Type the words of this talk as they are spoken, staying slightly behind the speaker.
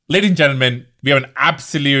Ladies and gentlemen, we have an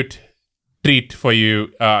absolute treat for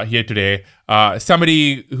you here today.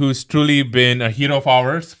 Somebody who's truly been a hero of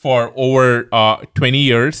ours for over 20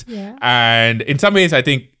 years. Yeah. And in some ways, I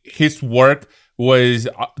think his work was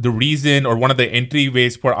the reason or one of the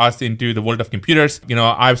entryways for us into the world of computers. You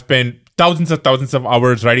know, I've spent thousands of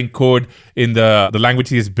hours writing code in the language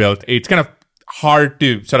he's built. It's kind of hard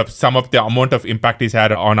to sort of sum up the amount of impact he's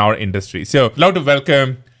had on our industry. So, love to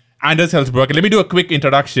welcome Anders Hejlsberg. And let me do a quick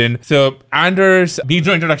introduction. So Anders needs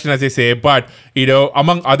no introduction, as they say, but, you know,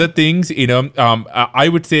 among other things, I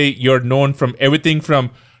would say you're known from everything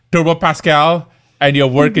from Turbo Pascal and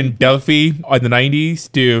your work in Delphi in the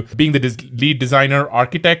 90s to being the lead designer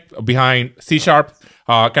architect behind C#,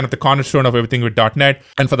 kind of the cornerstone of everything with .NET.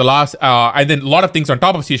 And for the last, and then a lot of things on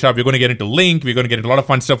top of C#, we're going to get into Link, we're going to get into a lot of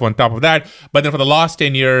fun stuff on top of that. But then for the last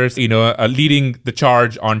 10 years, leading the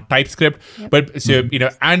charge on TypeScript. Yep. But so,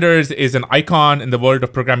 Anders is an icon in the world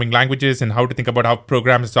of programming languages and how to think about how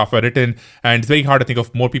programs and software are written. And it's very hard to think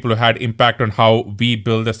of more people who had impact on how we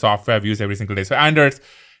build the software we use every single day. So Anders,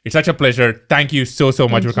 it's such a pleasure. Thank you so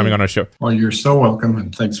much for coming on our show. Well, you're so welcome,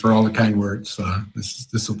 and thanks for all the kind words.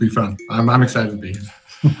 This will be fun. I'm excited to be here.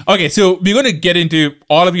 Okay, so we're going to get into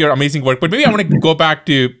all of your amazing work, but maybe I want to go back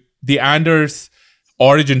to the Anders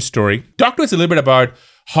origin story. Talk to us a little bit about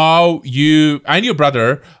how you and your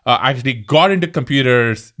brother actually got into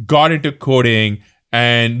computers, got into coding,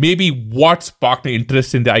 and maybe what sparked the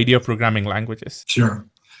interest in the idea of programming languages. Sure.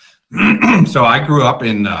 So I grew up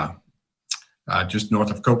in just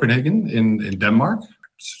north of Copenhagen in Denmark.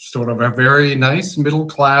 Sort of a very nice middle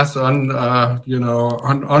class,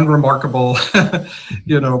 unremarkable,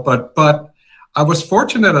 but I was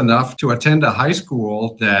fortunate enough to attend a high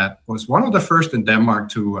school that was one of the first in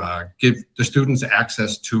Denmark to give the students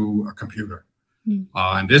access to a computer.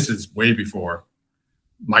 And this is way before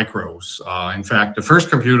micros. In fact, the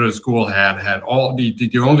first computer the school had all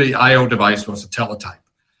the only I/O device was a teletype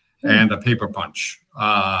and a paper punch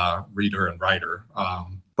reader and writer.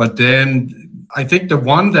 But then I think the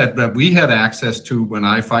one that we had access to when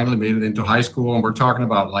I finally made it into high school, and we're talking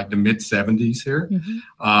about like the mid 70s here,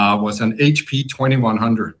 was an HP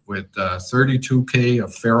 2100 with 32K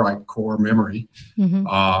of ferrite core memory.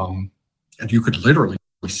 And you could literally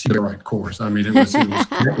see ferrite cores. I mean, it was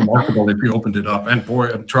quite remarkable if you opened it up. And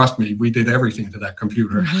boy, trust me, we did everything to that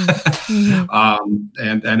computer.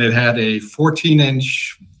 And it had a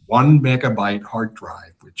 14-inch 1 megabyte hard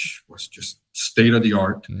drive, which was just state of the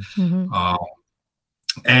art.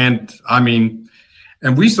 And I mean,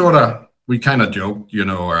 and we kind of joked,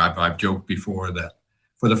 or I've joked before that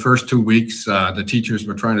for the first 2 weeks, the teachers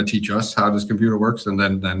were trying to teach us how this computer works. And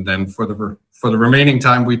then for the remaining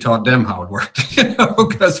time, we taught them how it worked,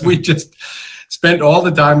 because we just spent all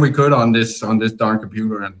the time we could on this darn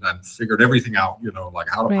computer and figured everything out, like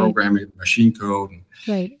how to program it, machine code. And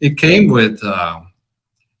it came with,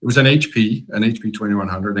 it was an HP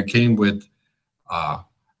 2100. It came with,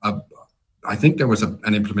 I think there was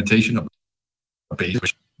an implementation of a base,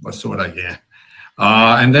 which was sort of,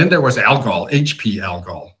 and then there was Algol, HP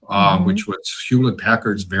Algol, which was Hewlett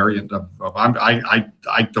Packard's variant of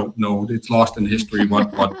I don't know, it's lost in history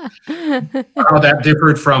what how that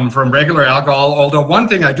differed from regular Algol. Although one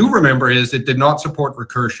thing I do remember is it did not support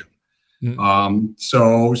recursion.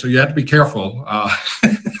 So you had to be careful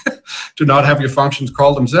to not have your functions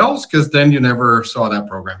call themselves, because then you never saw that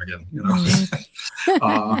program again,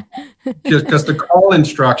 because the call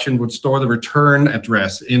instruction would store the return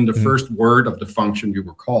address in the first word of the function you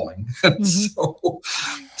were calling.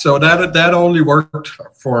 So that only worked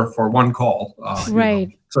for one call.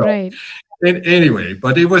 Anyway,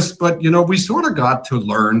 but we sort of got to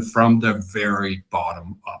learn from the very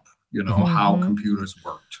bottom up, how computers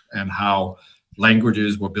worked and how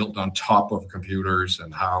languages were built on top of computers,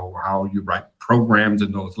 and how you write programs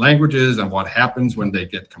in those languages, and what happens when they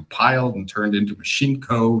get compiled and turned into machine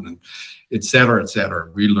code, and et cetera, et cetera.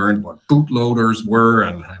 We learned what bootloaders were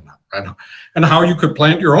and how you could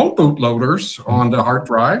plant your own bootloaders on the hard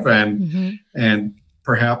drive and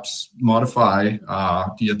perhaps modify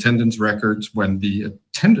the attendance records when the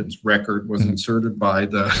attendance record was inserted by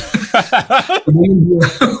the who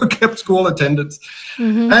kept school attendance,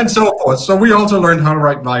 and so forth. So we also learned how to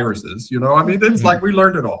write viruses. It's like we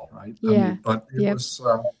learned it all, right? But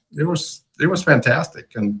it was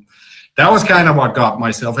fantastic, and that was kind of what got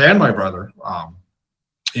myself and my brother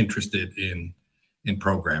interested in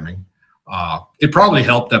programming. It probably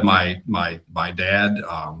helped that my dad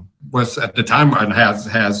was at the time, and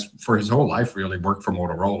has for his whole life really worked for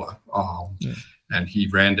Motorola, and he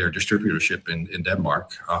ran their distributorship in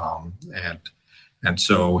Denmark, And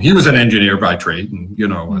so he was an engineer by trade, and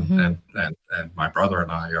and my brother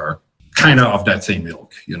and I are kind of that same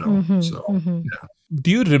ilk, So yeah.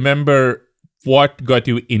 Do you remember what got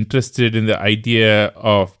you interested in the idea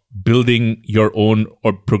of building your own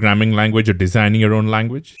or programming language or designing your own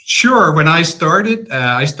language? Sure. When I started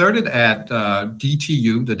at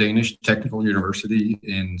DTU, the Danish Technical University,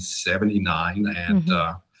 in '79, and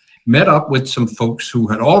met up with some folks who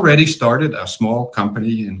had already started a small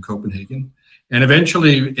company in Copenhagen, and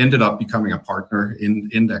eventually ended up becoming a partner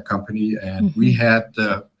in that company. And we had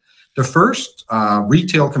the first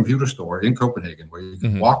retail computer store in Copenhagen, where you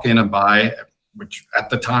could walk in and buy, which at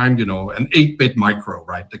the time, an 8-bit micro,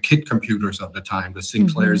 right? The kit computers of the time, the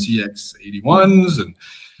Sinclair ZX81s and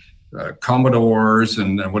Commodores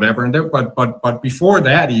and whatever. And but before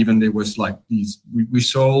that, even there was like these. We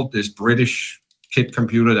sold this British kit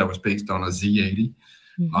computer that was based on a Z80.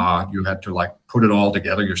 You had to like put it all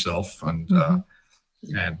together yourself, and I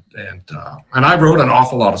wrote an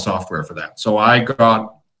awful lot of software for that. So I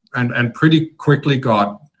got and pretty quickly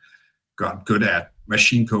got good at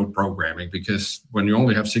machine code programming, because when you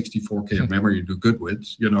only have 64K of memory to do good with,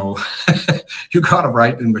 you got to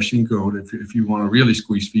write in machine code if you want to really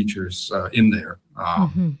squeeze features in there.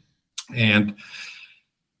 And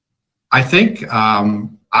I think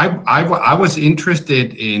I was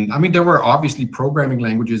interested in, there were obviously programming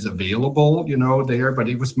languages available, there, but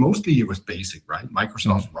it was basic, right?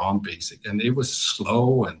 Microsoft's ROM basic, and it was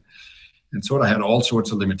slow and sort of had all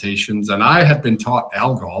sorts of limitations. And I had been taught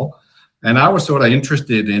Algol, and I was sort of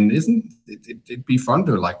interested in, it'd be fun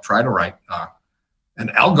to like try to write an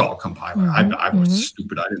Algol compiler. I was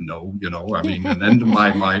stupid. I didn't know, and then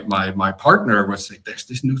my partner was saying, there's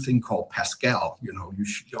this new thing called Pascal, you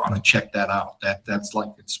ought to check that out. That's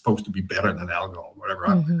like, it's supposed to be better than Algol, whatever.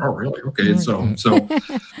 I'm like, oh, really? Okay.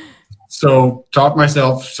 So taught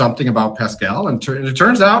myself something about Pascal, and it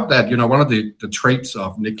turns out that, one of the traits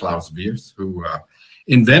of Niklaus Wirth, who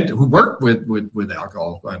worked with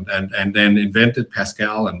Algol and then invented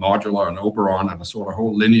Pascal and Modular and Oberon and a sort of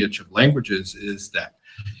whole lineage of languages, is that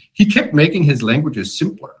he kept making his languages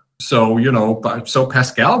simpler. So, so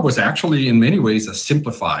Pascal was actually in many ways a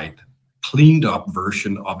simplified, cleaned up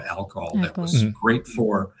version of Algol that was great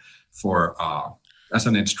for as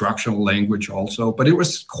an instructional language also, but it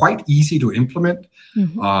was quite easy to implement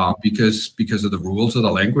because of the rules of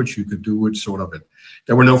the language. You could do it sort of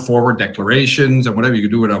there were no forward declarations and whatever. You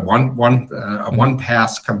could do it a one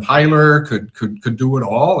pass compiler could do it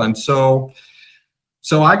all. And so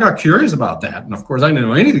I got curious about that, and of course I didn't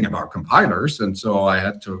know anything about compilers, and so I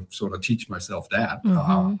had to sort of teach myself that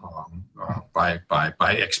by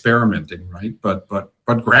experimenting, right? But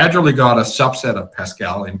gradually got a subset of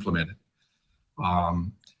Pascal implemented.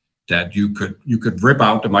 That you could rip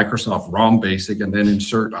out the Microsoft ROM basic and then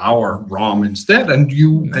insert our ROM instead, and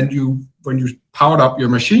when you powered up your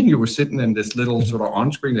machine, you were sitting in this little sort of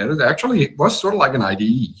on-screen editor. Actually, it was sort of like an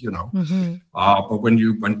IDE, but when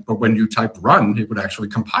you typed run, it would actually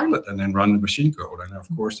compile it and then run the machine code, and of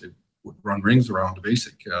course it would run rings around the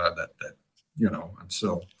basic and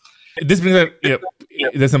so. This brings up,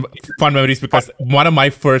 there's some fun memories, because one of my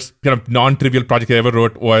first kind of non-trivial projects I ever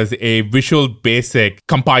wrote was a Visual Basic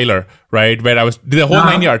compiler, right? Where I did the whole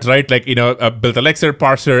 9 yards, right? Like, built a Lexer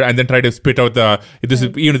parser and then tried to spit out this is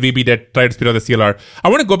VB that tried to spit out the CLR. I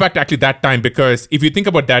want to go back to actually that time, because if you think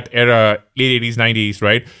about that era, late 80s, 90s,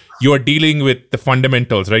 right? You are dealing with the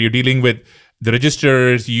fundamentals, right? You're dealing with the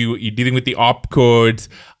registers, you're dealing with the opcodes.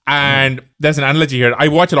 And there's an analogy here. I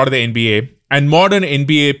watch a lot of the NBA. And modern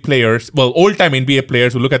NBA players, old-time NBA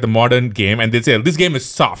players who look at the modern game and they say, this game is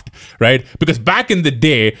soft, right? Because back in the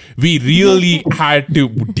day, we really had to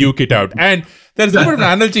duke it out. And there's a little bit of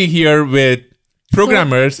an analogy here with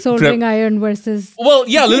programmers. Soldering iron versus... Well,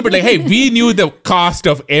 yeah, a little bit like, hey, we knew the cost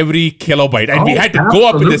of every kilobyte and we had to go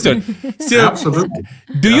up with this. So, absolutely.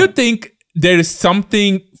 Do you think there is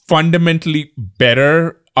something fundamentally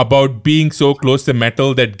better about being so close to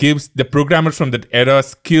metal that gives the programmers from that era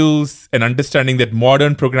skills and understanding that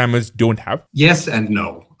modern programmers don't have? Yes and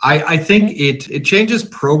no. I think it changes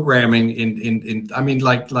programming in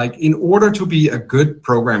order to be a good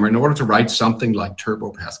programmer, in order to write something like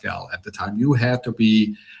Turbo Pascal at the time, you had to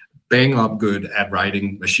be bang up good at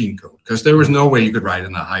writing machine code, because there was no way you could write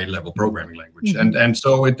in a high level programming language. And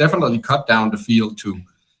so it definitely cut down the field to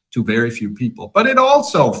very few people. But it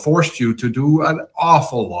also forced you to do an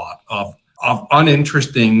awful lot of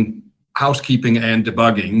uninteresting housekeeping and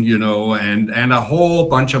debugging, and a whole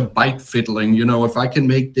bunch of byte fiddling. If I can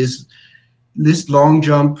make this this long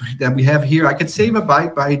jump that we have here, I could save a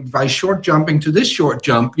byte by short jumping to this short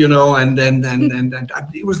jump, you know, and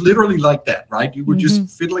it was literally like that, right? You were just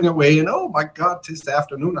fiddling away, and oh my God, this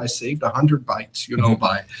afternoon I saved 100 bytes, you know,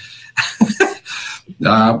 by.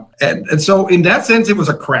 And so in that sense, it was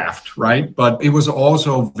a craft, right? But it was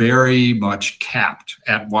also very much capped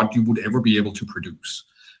at what you would ever be able to produce.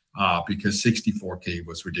 Because 64K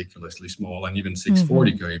was ridiculously small, and even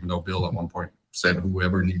 640K, even though Bill at one point said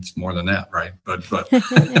whoever needs more than that, right? But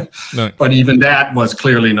No. but even that was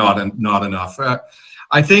clearly not enough.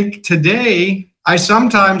 I think today I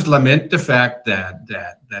sometimes lament the fact that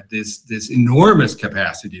this enormous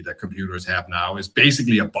capacity that computers have now is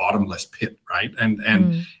basically a bottomless pit, right?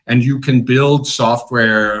 And you can build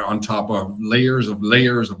software on top of layers of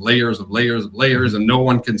layers of layers of layers of layers, and no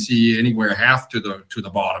one can see anywhere half to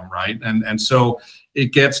the bottom, right? And so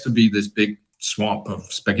it gets to be this big swamp of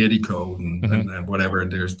spaghetti code and whatever.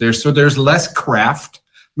 And there's less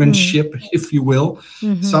craftsmanship, if you will,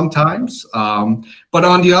 sometimes. But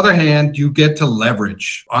on the other hand, you get to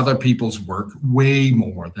leverage other people's work way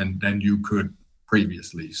more than you could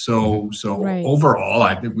previously. So overall,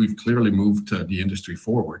 I think we've clearly moved the industry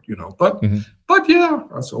forward, you know. But yeah,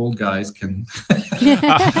 us old guys can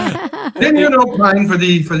then, you know, pine for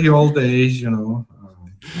the old days, you know.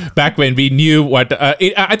 Back when we knew what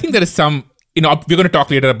I think there is some. You know, we're going to talk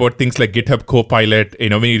later about things like GitHub Copilot, you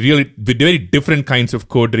know, very different kinds of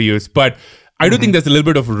code reuse. But I do think there's a little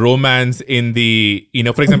bit of romance in the, you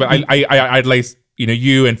know, for example, I idolize, you know,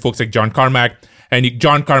 you and folks like John Carmack, you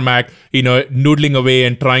know, noodling away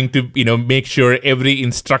and trying to, you know, make sure every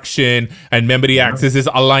instruction and memory access is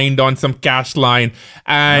aligned on some cache line.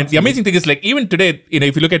 And the amazing thing is, like, even today, you know,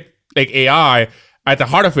 if you look at like AI, at the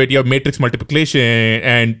heart of it, you have matrix multiplication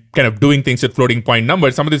and kind of doing things with floating point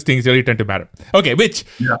numbers. Some of these things really tend to matter. Okay,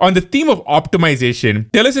 on the theme of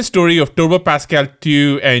optimization, tell us a story of Turbo Pascal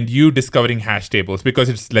 2 and you discovering hash tables, because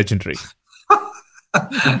it's legendary.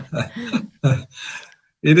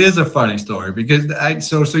 It is a funny story because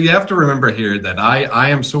so you have to remember here that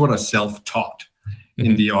I am sort of self-taught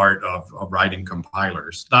in the art of writing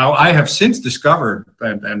compilers. Now, I have since discovered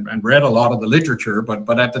and read a lot of the literature,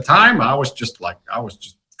 but at the time I was just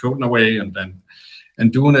coding away and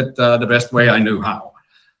doing it the best way I knew how.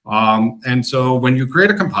 And so when you create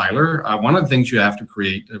a compiler, one of the things you have to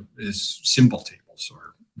create is symbol tables,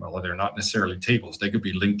 or, well, they're not necessarily tables. They could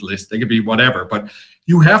be linked lists. They could be whatever, but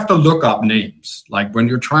you have to look up names. Like when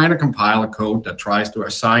you're trying to compile a code that tries to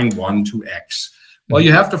assign 1 to X, well,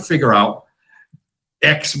 you have to figure out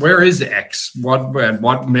X, where is X?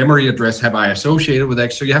 What memory address have I associated with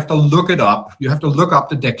X? So you have to look it up. You have to look up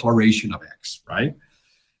the declaration of X, right?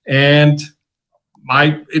 And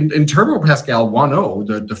in Turbo Pascal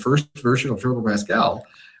 1.0, the first version of Turbo Pascal,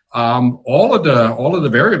 all of the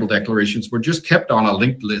variable declarations were just kept on a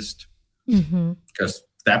linked list, because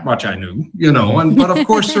that much I knew, you know. But of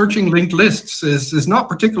course, searching linked lists is not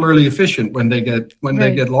particularly efficient when they get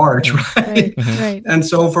large, right? Right. And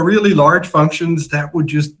so for really large functions, that would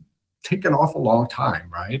just take an awful long time,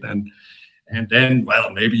 right? And then,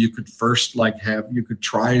 well, maybe you could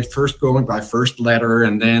try first going by first letter,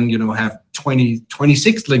 and then, you know, have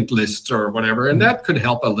 26 linked lists or whatever, and that could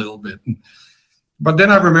help a little bit. But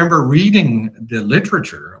then I remember reading the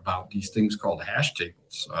literature about these things called hash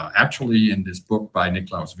tables, actually in this book by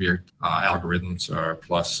Niklaus Wirth, Algorithms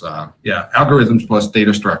plus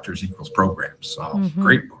Data Structures equals Programs.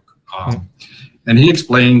 Great book. And he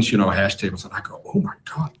explains, you know, hash tables, and I go, oh my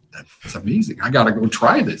God, that's amazing. I got to go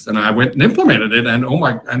try this. And I went and implemented it, and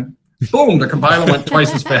boom, the compiler went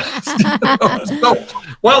twice as fast. You know? So,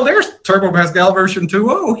 well, there's Turbo Pascal version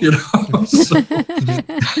 2.0, you know. So,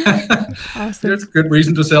 awesome. There's a good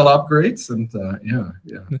reason to sell upgrades, and yeah.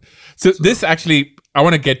 So this actually, I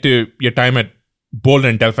want to get to your time at Boulder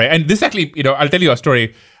and Delphi, and this actually, you know, I'll tell you a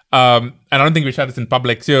story, and I don't think we share this in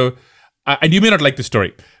public. So, and you may not like the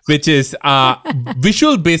story, which is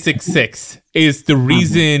Visual Basic 6 is the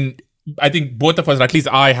reason I think both of us, or at least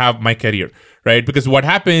I, have my career, right? Because what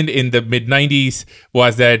happened in the mid-90s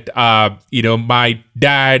was that, you know, my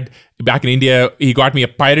dad back in India, he got me a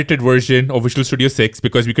pirated version of Visual Studio 6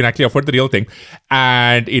 because we could actually afford the real thing.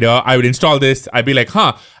 And, you know, I would install this. I'd be like,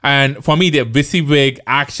 huh. And for me, the WYSIWYG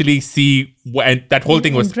actually and that whole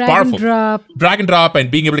thing was powerful. Drag and drop and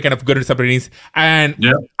being able to kind of go to subroutines. And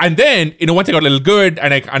then, you know, once I got a little good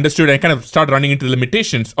and I understood, I kind of started running into the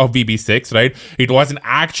limitations of VB6, right? It wasn't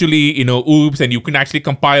actually, you know, oops, and you couldn't actually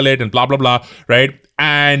compile it and blah, blah, blah, right?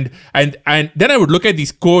 And then I would look at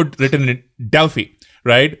these code written in Delphi,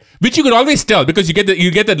 right? Which you could always tell because you get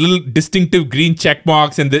that little distinctive green check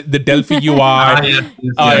marks and the Delphi UI.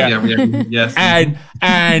 Yes.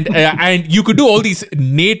 And you could do all these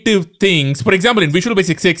native things. For example, in Visual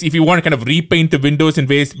Basic 6, if you want to kind of repaint the windows in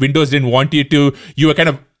ways Windows didn't want you to, you are kind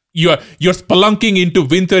of you're spelunking into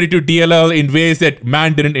Win32 DLL in ways that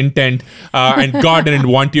man didn't intend and God didn't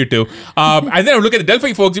want you to. And then I look at the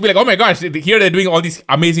Delphi folks, you'd be like, oh my gosh, here they're doing all these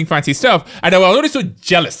amazing fancy stuff. And I was always so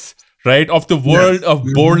jealous, right, of the world of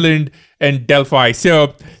Borland and Delphi.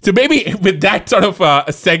 So maybe with that sort of a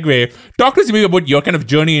segue, talk to us maybe about your kind of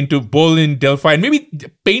journey into Borland, Delphi, and maybe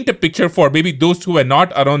paint a picture for maybe those who are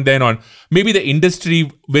not around then on maybe the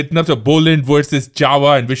industry with terms of Borland versus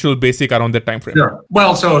Java and Visual Basic around that time frame. Sure.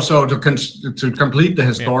 Well, so to complete the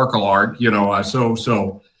historical arc,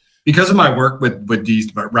 so because of my work with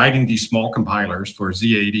these writing these small compilers for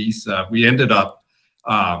Z80s, we ended up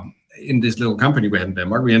in this little company we had in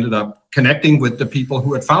Denmark, we ended up connecting with the people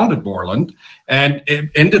who had founded Borland, and it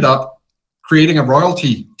ended up creating a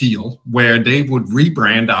royalty deal where they would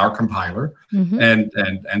rebrand our compiler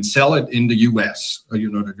and sell it in the US, the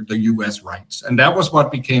US rights. And that was what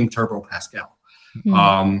became Turbo Pascal.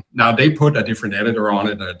 Now they put a different editor on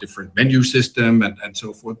it, a different menu system and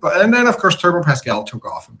so forth. And then of course, Turbo Pascal took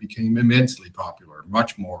off and became immensely popular,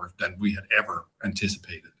 much more than we had ever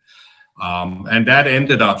anticipated. And that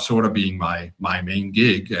ended up sort of being my main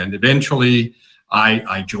gig. And eventually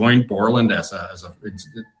I joined Borland as a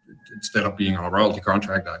instead of being on a royalty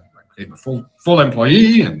contract, I became a full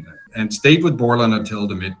employee and stayed with Borland until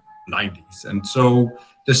the mid 90s. And so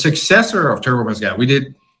the successor of Turbo Pascal, we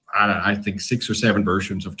did, I think 6 or 7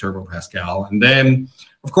 versions of Turbo Pascal. And then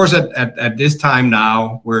of course at this time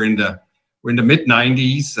now we're in the mid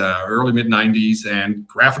 90s, early mid 90s, and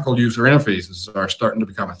graphical user interfaces are starting to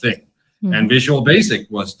become a thing. And Visual Basic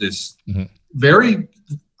was this very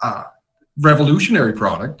revolutionary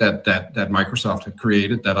product that Microsoft had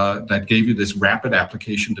created that gave you this rapid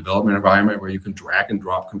application development environment where you can drag and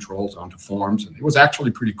drop controls onto forms. And it was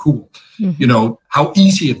actually pretty cool, how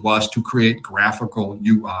easy it was to create graphical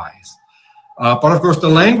UIs. But of course, the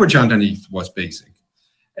language underneath was Basic.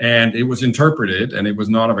 And it was interpreted, and it was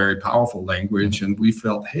not a very powerful language. And we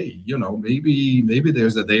felt, hey, maybe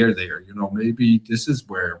there's a there. Maybe this is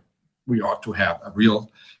where we ought to have a real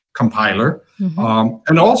compiler.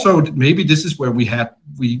 And also maybe this is where we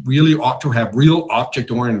really ought to have real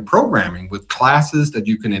object-oriented programming with classes that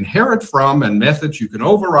you can inherit from and methods you can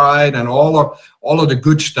override and all of the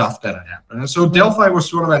good stuff that had happened. And so Delphi was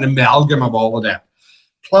sort of an amalgam of all of that.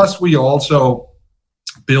 Plus we also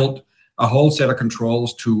built a whole set of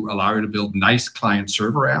controls to allow you to build nice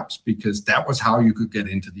client-server apps, because that was how you could get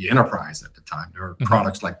into the enterprise at the time. There were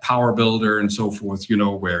products like Power Builder and so forth,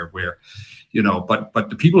 where but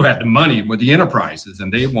the people who had the money were the enterprises,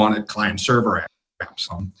 and they wanted client-server apps.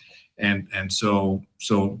 And so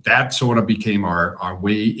that sort of became our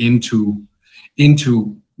way into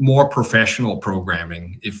more professional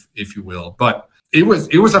programming, if you will. But it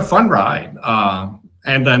was a fun ride.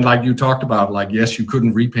 And then, like you talked about, like, yes, you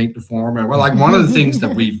couldn't repaint the form. Well, like one of the things that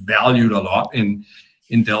we valued a lot in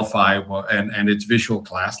Delphi and its visual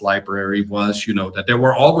class library was, that there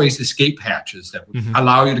were always escape hatches that would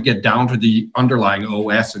allow you to get down to the underlying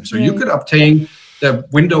OS. And so you could obtain the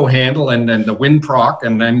window handle and then the WinProc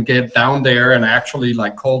and then get down there and actually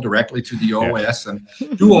like call directly to the OS and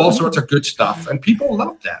do all sorts of good stuff. And people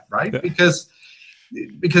loved that, right? Yeah.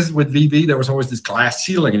 Because with VB there was always this glass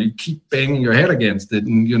ceiling and you keep banging your head against it,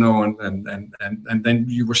 and and then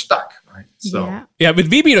you were stuck, right? So with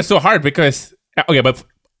VB it was so hard because but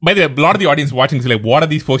by the way, a lot of the audience watching is like, what are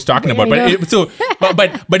these folks talking about?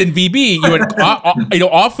 But in VB, you had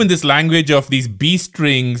often this language of these B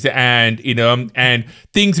strings and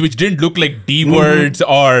things which didn't look like D words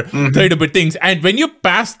or 32-bit things. And when you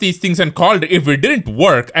passed these things and called, if it didn't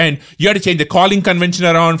work, and you had to change the calling convention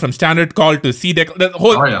around from standard call to CDEC, the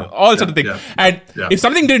whole all sort of thing. If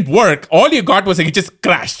something didn't work, all you got was like it just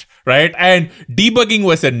crashed. Right, and debugging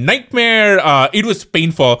was a nightmare. It was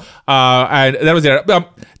painful, and that was there.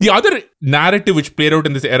 The other narrative which played out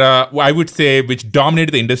in this era, I would say, which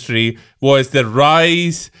dominated the industry, was the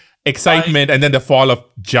rise, excitement, and then the fall of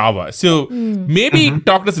Java. So maybe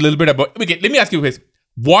talk to us a little bit about. Okay, let me ask you this: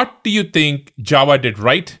 what do you think Java did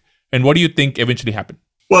right, and what do you think eventually happened?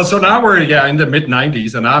 Well, so now we're in the mid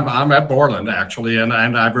 90s, and I'm at Borland actually, and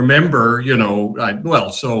I remember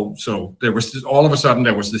so there was this, all of a sudden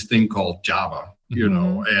there was this thing called Java,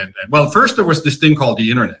 and well, first there was this thing called the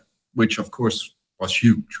internet, which of course was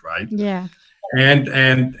huge, right? Yeah. And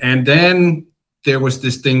then there was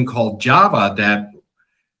this thing called Java that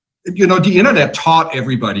the internet taught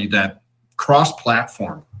everybody that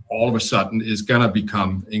cross-platform all of a sudden is going to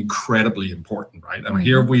become incredibly important, right? I mean,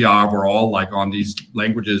 here we are, we're all like on these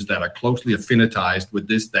languages that are closely affinitized with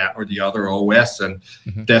this, that, or the other OS and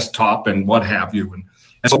desktop and what have you. And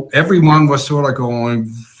so everyone was sort of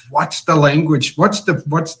going, what's the language? What's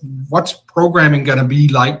programming going to be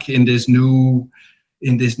like in this new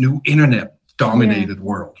internet dominated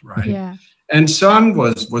world, right? Yeah. And Sun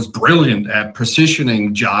was brilliant at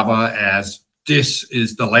positioning Java as this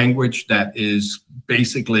is the language that is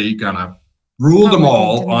basically gonna rule them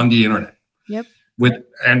all on the internet. Yep.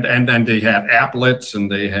 And they had applets,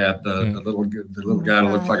 and they had the little guy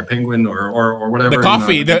that looked like a penguin or whatever. The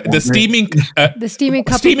coffee, the steaming steaming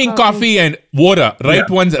coffee and water. Right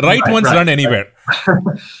ones run anywhere.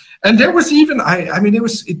 And there was even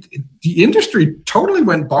the industry totally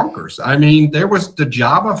went bonkers. I mean, there was the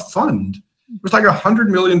Java fund. It was like $100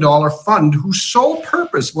 million fund whose sole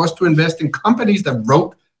purpose was to invest in companies that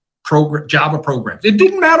wrote Java programs. It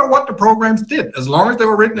didn't matter what the programs did. As long as they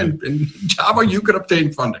were written in Java, you could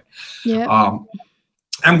obtain funding. Yeah.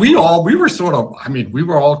 And we were all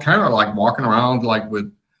kind of like walking around like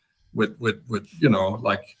with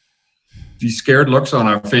like these scared looks on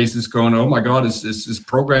our faces going, oh my God, is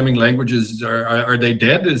programming languages, are they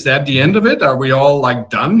dead? Is that the end of it? Are we all like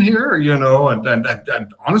done here?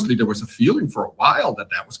 And honestly, there was a feeling for a while that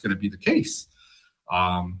was going to be the case.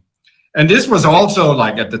 And this was also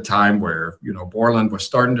like at the time where, Borland was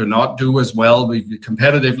starting to not do as well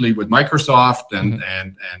competitively with Microsoft and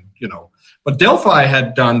but Delphi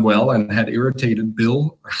had done well and had irritated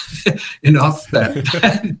Bill enough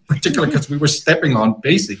that particularly because we were stepping on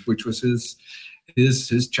BASIC, which was his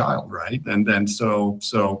child, right? And then so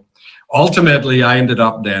ultimately I ended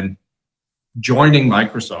up then joining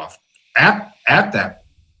Microsoft at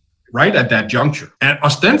that juncture, and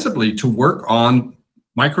ostensibly to work on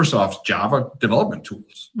Microsoft's Java development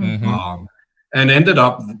tools, and ended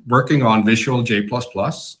up working on Visual J++.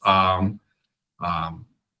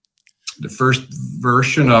 The first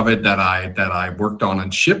version of it that I worked on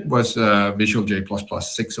and shipped was Visual J++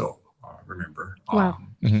 6.0. Remember? Wow.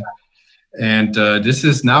 And this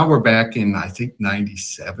is now we're back in I think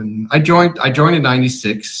 97. I joined in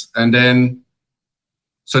 96, and then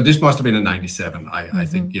so this must have been in 97. I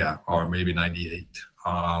think or maybe 98.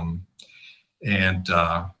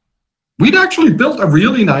 We'd actually built a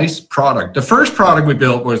really nice product. The first product we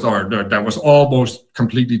built that was almost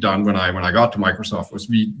completely done when I got to Microsoft was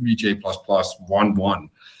VJ++ 1.1,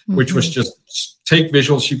 which was just take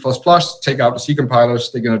Visual C++, take out the C compiler,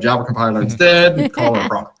 stick in a Java compiler instead, and call it a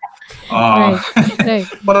product. Right.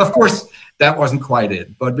 But of course, that wasn't quite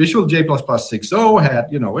it. But Visual J++ 6.0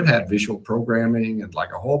 had, it had visual programming and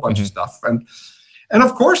like a whole bunch of stuff. And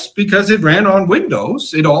of course, because it ran on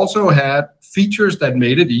Windows, it also had features that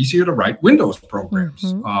made it easier to write Windows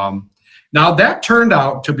programs. Now, that turned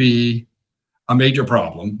out to be a major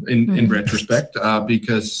problem in retrospect,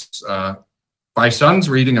 because by Sun's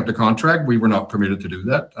reading of the contract, we were not permitted to do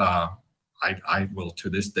that. I will, to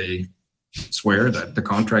this day, swear that the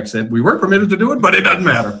contract said we were permitted to do it, but it doesn't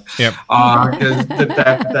matter. Yep.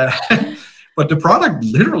 But the product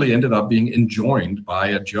literally ended up being enjoined by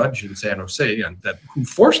a judge in San Jose, and who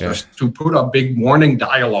forced us to put up big warning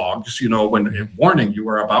dialogues. When warning, you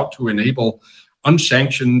are about to enable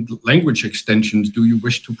unsanctioned language extensions. Do you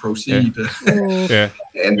wish to proceed?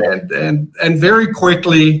 And very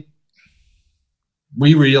quickly,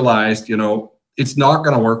 we realized, it's not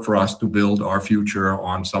going to work for us to build our future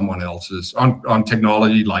on someone else's on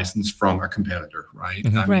technology licensed from a competitor, right?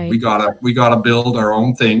 I mean, we gotta build our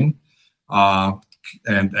own thing.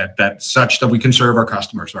 And that's such that we can serve our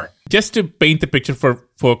customers, right? Just to paint the picture for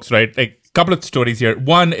folks, right? Like a couple of stories here.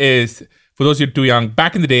 One is, for those who are too young,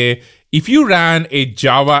 back in the day, if you ran a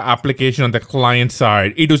Java application on the client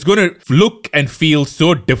side, it was going to look and feel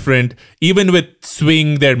so different. Even with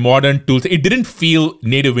Swing, their modern tools, it didn't feel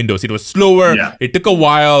native Windows. It was slower. Yeah. It took a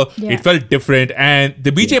while. Yeah. It felt different. And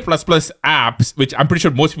the VJ++ apps, which I'm pretty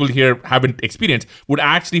sure most people here haven't experienced, would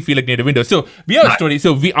actually feel like native Windows. So we have a story.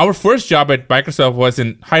 So our first job at Microsoft was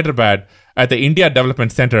in Hyderabad at the India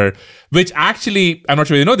Development Center, which actually, I'm not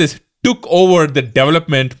sure you know this, took over the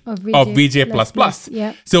development of VJ++.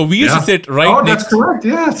 Yeah. So we used to sit right next. Oh, that's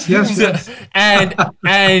correct. Yes. And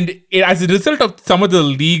as a result of some of the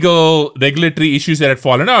legal regulatory issues that had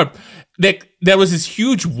fallen out, there was this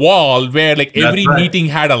huge wall where every meeting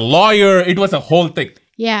had a lawyer. It was a whole thing.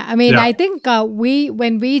 Yeah. I mean, I think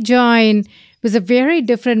when we joined, it was a very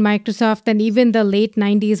different Microsoft than even the late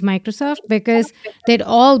 90s Microsoft, because they'd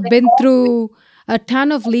all been through a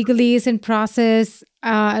ton of legalese and process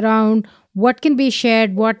around what can be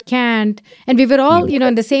shared, what can't. And we were all,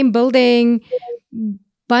 in the same building,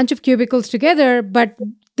 bunch of cubicles together, but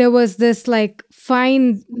there was this like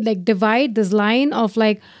fine like divide, this line of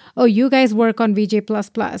like, oh, you guys work on VJ++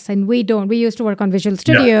 and we don't. We used to work on Visual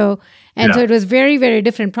Studio. And so it was very, very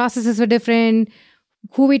different. Processes were different.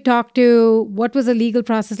 Who we talked to, what was the legal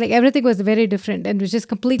process, like everything was very different and was just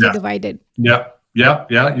completely divided. Yeah.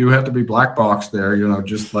 You had to be black box there,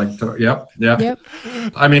 just like, Yep.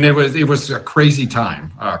 I mean, it was a crazy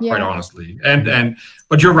time, quite honestly.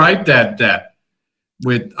 But you're right that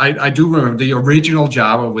with, I do remember the original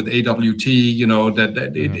Java with AWT,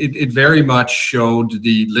 it very much showed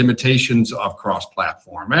the limitations of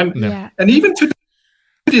cross-platform. And even to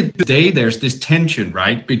today, there's this tension,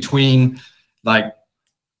 right, between like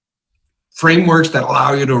frameworks that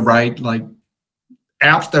allow you to write like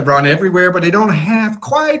apps that run everywhere, but they don't have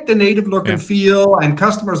quite the native look and feel. And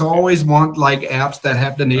customers always want like apps that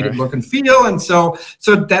have the native look and feel. And so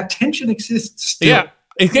that tension exists still. Yeah.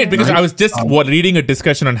 It's great because I was just reading a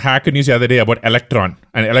discussion on Hacker News the other day about Electron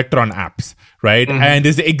and Electron apps, right? And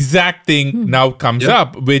this exact thing now comes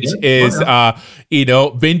up, which is,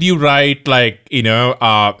 when do you write like,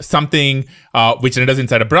 something which renders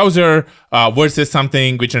inside a browser versus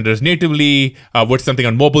something which renders natively versus something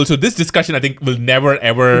on mobile. So this discussion, I think, will never,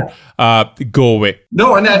 ever go away.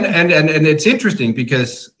 No, and it's interesting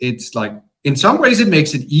because it's like, in some ways, it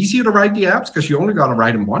makes it easier to write the apps because you only got to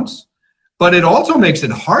write them once. But it also makes it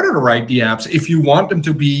harder to write the apps if you want them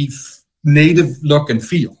to be native look and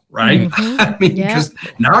feel, right? I mean, because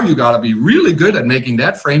now you got to be really good at making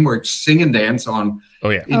that framework sing and dance on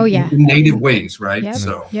in native ways, right?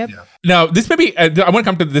 Now, this may be, I want to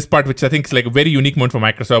come to this part, which I think is like a very unique moment for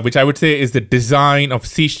Microsoft, which I would say is the design of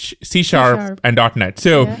C# and .NET.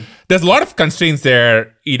 So there's a lot of constraints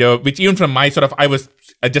there, which even from my I was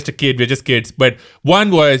just a kid, we're just kids. But one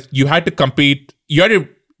was you had to compete, you had to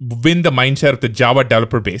win the mindshare of the Java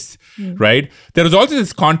developer base, right? There was also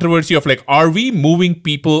this controversy of like, are we moving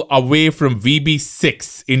people away from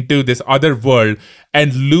VB6 into this other world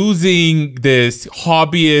and losing this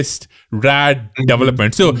hobbyist rad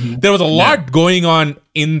development? So there was a lot going on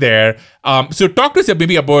in there. So talk to us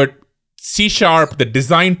maybe about C#, the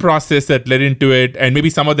design process that led into it, and maybe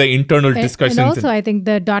some of the internal discussions. And also, I think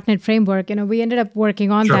the .NET framework, we ended up working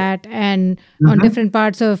on that and on different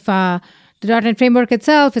parts of the .NET framework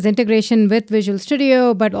itself, is integration with Visual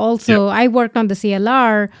Studio, but also I worked on the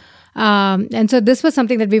CLR. And so this was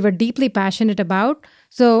something that we were deeply passionate about.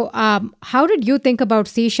 So how did you think about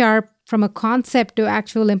C# from a concept to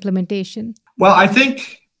actual implementation? Well, I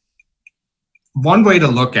think one way to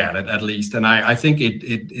look at it, at least, and I think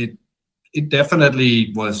it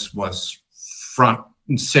definitely was front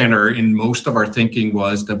and center in most of our thinking,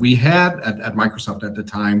 was that we had at Microsoft at the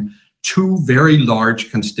time two very large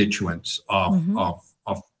constituents of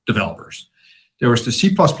developers. There was the C++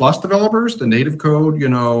 developers, the native code,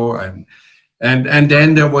 and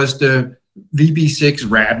then there was the VB6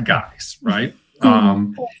 rad guys, right?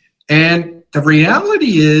 And the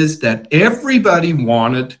reality is that everybody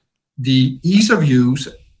wanted the ease of use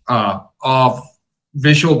of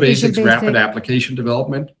Visual Basic rapid application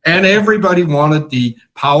development, and everybody wanted the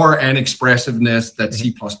power and expressiveness that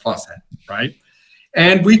C++ had, right?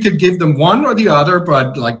 And we could give them one or the other,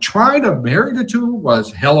 but like trying to marry the two was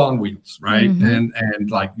hell on wheels, right? And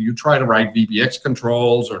like you try to write VBX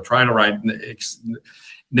controls or try to write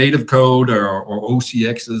native code or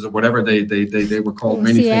OCXs or whatever they were called,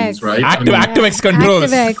 many things, right? ActiveX controls.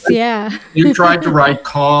 ActiveX, You tried to write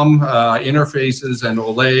COM interfaces and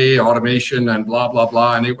OLE automation and blah, blah,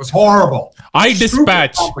 blah, and it was horrible.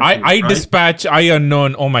 iDispatch,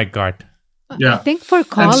 iUnknown, oh my God. I think for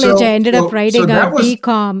college, I ended up writing a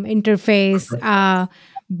DCOM interface.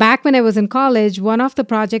 Back when I was in college, one of the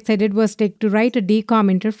projects I did was to write a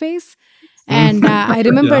DCOM interface. And I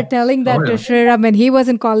remember telling that to Shriram when he was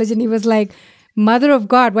in college, and he was like, Mother of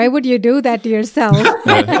God, why would you do that to yourself?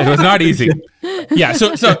 It was not easy.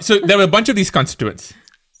 So there were a bunch of these constituents.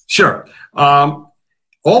 Sure.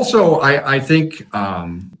 Also, I think,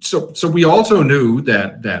 so we also knew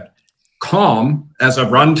that COM as a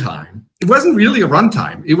runtime, it wasn't really a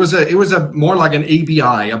runtime. It was a more like an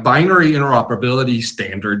ABI, a binary interoperability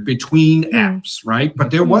standard between apps, right?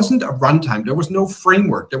 But there wasn't a runtime. There was no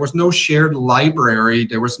framework. There was no shared library.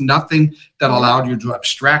 There was nothing that allowed you to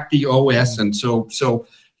abstract the OS. And so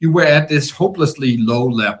you were at this hopelessly low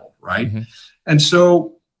level, right? And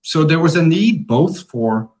so there was a need both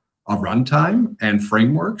for a runtime and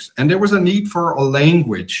frameworks, and there was a need for a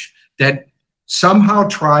language that somehow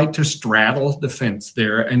tried to straddle the fence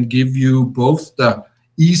there and give you both the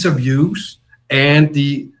ease of use and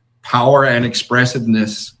the power and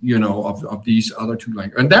expressiveness, of these other two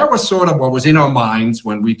languages. And that was sort of what was in our minds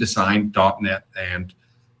when we designed .NET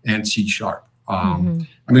and C#.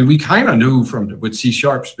 I mean, we kind of knew with C#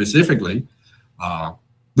 specifically,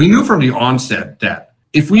 we knew from the onset that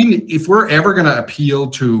if we're ever going to appeal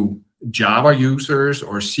to Java users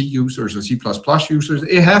or C users or C++ users,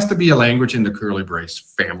 it has to be a language in the curly brace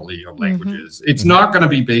family of languages. It's not going to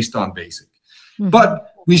be based on BASIC.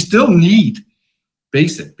 But we still need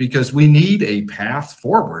BASIC because we need a path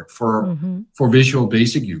forward for Visual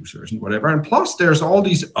Basic users and whatever. And plus, there's all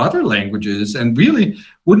these other languages. And really,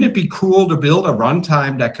 wouldn't it be cool to build a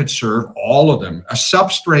runtime that could serve all of them, a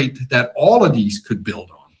substrate that all of these could build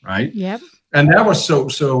on, right? Yep. And that was so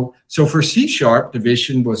for C#, the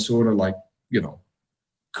vision was sort of like,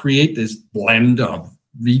 create this blend of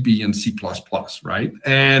VB and C++, right?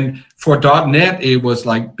 And for .NET, it was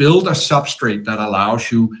like build a substrate that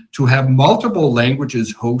allows you to have multiple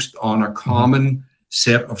languages host on a common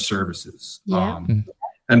set of services. Yeah.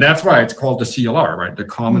 And that's why it's called the CLR, right? The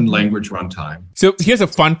Common Language Runtime. So here's a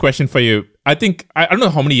fun question for you. I think, I don't know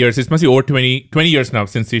how many years, it must be over 20 years now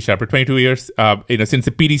since C#, or 22 years, since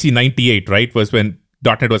the PDC 98, right, was when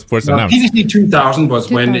 .NET was first announced. PDC 2000 was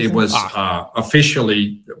when it was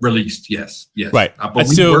officially released, yes. Right. But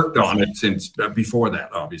we worked on it since before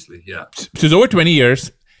that, obviously, yeah. So it's over 20 years.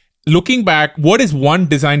 Looking back, what is one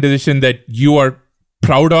design decision that you are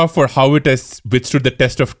proud of for how it has withstood the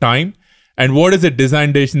test of time? And what is a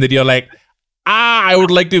design decision that you're like, I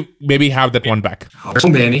would like to maybe have that one back? So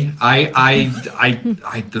many. I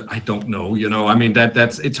don't know. I mean,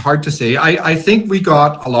 it's hard to say. I think we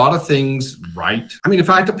got a lot of things right. I mean, if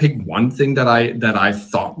I had to pick one thing that I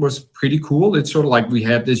thought was pretty cool, it's sort of like we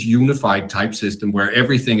had this unified type system where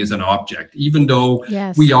everything is an object, even though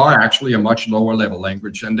we are actually a much lower level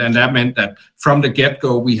language. And that meant that from the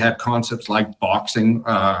get-go, we had concepts like boxing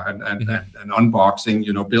and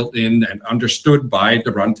unboxing, built in and understood by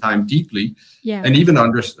the runtime deeply. Yeah. And even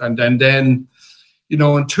understand, and then, in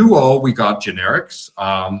 2.0 we got generics,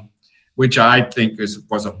 which I think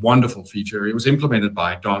was a wonderful feature. It was implemented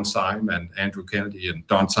by Don Syme and Andrew Kennedy, and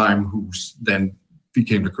Don Syme, who then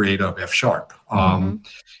became the creator of F#.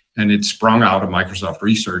 And it sprung out of Microsoft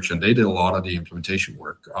Research, and they did a lot of the implementation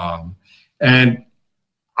work. And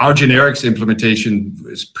our generics implementation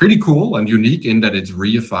is pretty cool and unique in that it's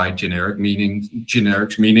reified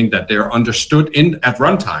generics, meaning that they're understood at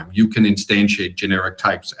runtime. You can instantiate generic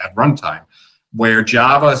types at runtime, where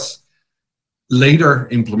Java's later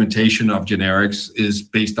implementation of generics is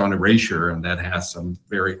based on erasure, and that has some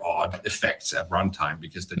very odd effects at runtime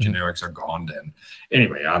because the generics are gone then.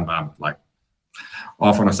 Anyway, I'm like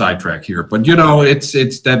off on a sidetrack here, but it's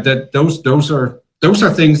that those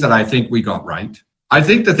are things that I think we got right. I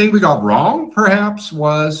think the thing we got wrong, perhaps,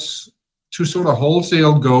 was to sort of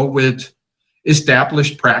wholesale go with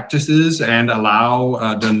established practices and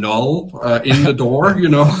allow the null in the door,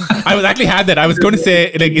 I was actually had that. I was going to say,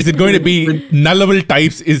 is it going to be nullable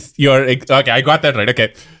types is your... Okay, I got that right.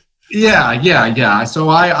 Okay. Yeah. So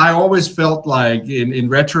I always felt like in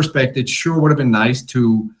retrospect, it sure would have been nice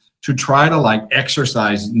to try to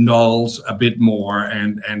exercise nulls a bit more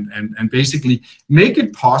and basically make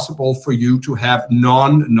it possible for you to have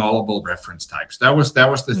non-nullable reference types. That was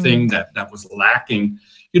the thing that was lacking,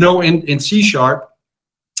 in C#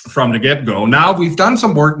 from the get-go. Now we've done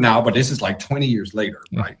some work now, but this is 20 years later,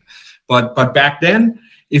 right? But back then,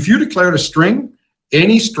 if you declared a string,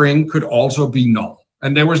 any string could also be null.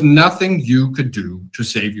 And there was nothing you could do to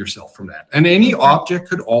save yourself from that. And any object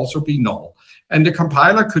could also be null. And the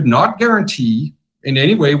compiler could not guarantee in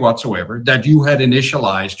any way whatsoever that you had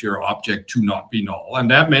initialized your object to not be null. And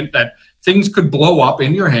that meant that things could blow up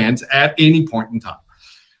in your hands at any point in time.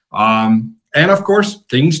 And of course,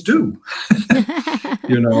 things do,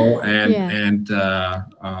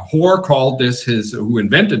 Hoare called this who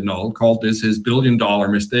invented null, called this his $1 billion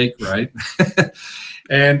mistake, right?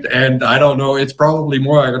 And I don't know, it's probably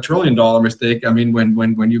more like $1 trillion mistake. I mean,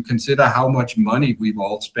 when you consider how much money we've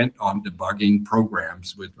all spent on debugging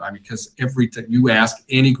programs because every time you ask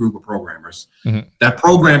any group of programmers that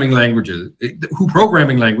programming languages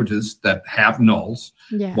that have nulls,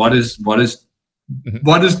 what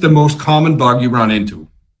is the most common bug you run into?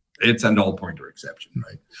 It's a null pointer exception,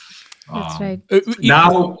 right? That's right.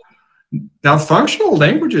 Now, functional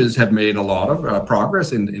languages have made a lot of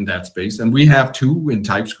progress in that space, and we have two in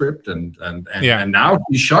TypeScript, and now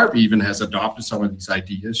C# even has adopted some of these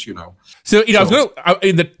ideas, So, I was going to,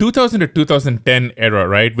 in the 2000 to 2010 era,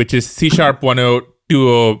 right, which is C# 1.0,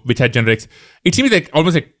 2.0, which had generics, it seems like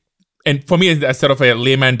almost like, and for me as sort of a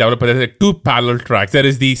layman developer, there's two parallel tracks. There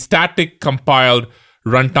is the static compiled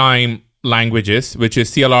runtime languages, which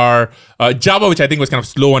is CLR, Java, which I think was kind of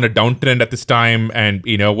slow on a downtrend at this time and,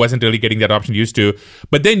 wasn't really getting that adoption used to.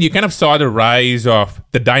 But then you kind of saw the rise of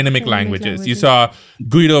the dynamic languages. You saw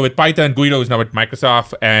Guido with Python, Guido is now with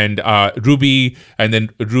Microsoft, and Ruby, and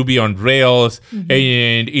then Ruby on Rails,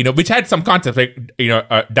 and, which had some concepts like,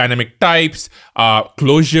 dynamic types,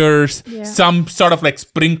 closures, some sort of like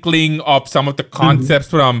sprinkling of some of the concepts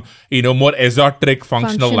from, more esoteric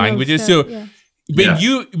functional languages. Stuff, so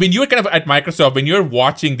when you were kind of at Microsoft, when you're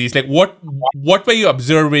watching these, like what were you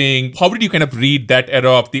observing? How did you kind of read that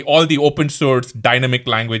era of all the open source dynamic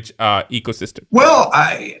language ecosystem? Well,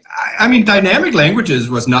 I mean, dynamic languages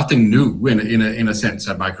was nothing new in a sense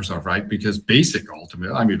at Microsoft, right? Because BASIC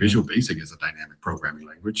ultimately, Visual Basic is a dynamic programming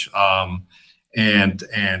language, and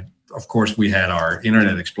of course we had our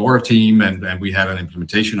Internet Explorer team, and we had an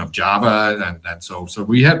implementation of Java, and so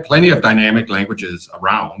we had plenty of dynamic languages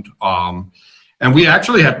around. And we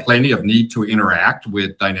actually had plenty of need to interact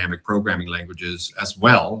with dynamic programming languages as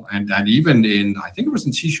well. And even I think it was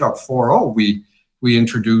in C# 4.0, we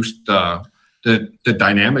introduced the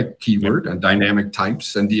dynamic keyword and dynamic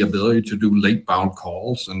types and the ability to do late bound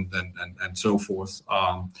calls and so forth.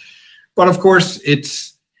 But of course,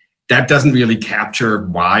 that doesn't really capture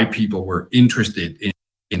why people were interested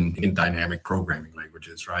in dynamic programming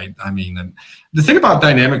languages, right? I mean, and the thing about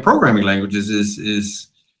dynamic programming languages is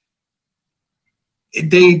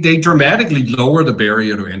they dramatically lower the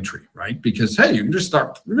barrier to entry, right? Because hey, you can just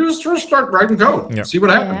start writing code, see what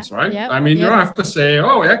happens, right? I mean, you don't have to say,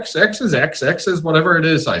 oh, x is x is whatever it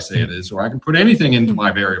is I say it is, or I can put anything into my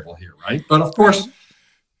variable here, right? But of course,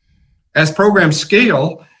 as programs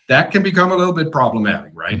scale, that can become a little bit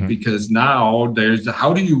problematic, right? Because now there's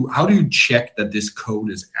how do you check that this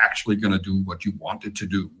code is actually going to do what you want it to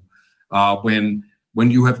do when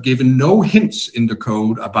you have given no hints in the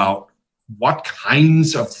code about what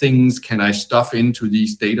kinds of things can I stuff into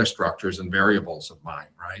these data structures and variables of mine,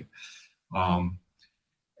 right?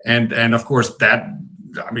 And of course that,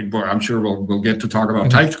 I mean, I'm sure we'll get to talk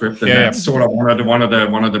about Typescript, and that's sort of one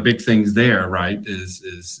of the big things there, right?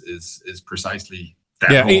 Is precisely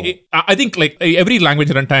that. I think like every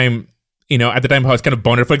language runtime, at the time was kind of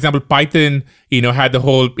bounded. For example, Python, had the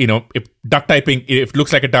whole, if duck typing, if it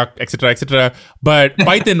looks like a duck, etc., etc. But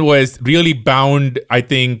Python was really bound, I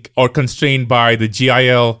think, or constrained by the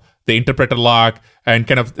GIL, the interpreter lock, and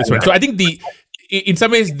kind of this one. So I think in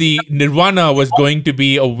some ways, the nirvana was going to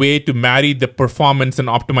be a way to marry the performance and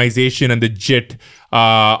optimization and the JIT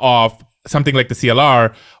of something like the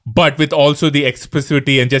CLR, but with also the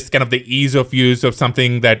expressivity and just kind of the ease of use of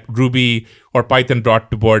something that Ruby or Python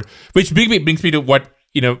brought to board, which brings me to what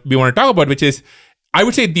we want to talk about, which is, I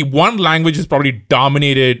would say the one language is probably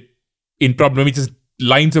dominated in probably just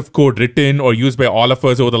lines of code written or used by all of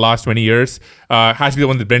us over the last 20 years, has to be the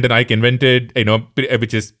one that Brendan Eich invented,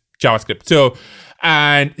 which is JavaScript. So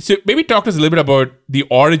maybe talk to us a little bit about the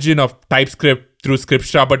origin of TypeScript through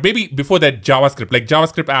Scriptstar, but maybe before that, JavaScript, like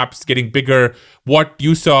JavaScript apps getting bigger, what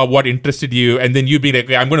you saw, what interested you, and then you being like,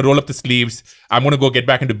 okay, I'm going to roll up the sleeves, I'm going to go get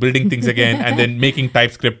back into building things again, and then making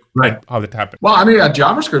TypeScript, right? How that happened. Well, I mean,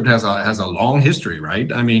 JavaScript has a long history,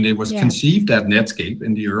 right? I mean, it was conceived at Netscape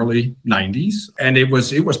in the early 90s, and it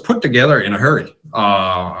was put together in a hurry.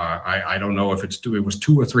 I don't know if it was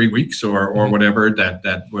 2 or 3 weeks or whatever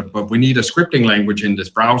but we need a scripting language in this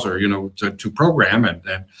browser, to program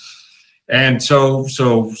and so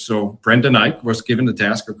Brendan Eich was given the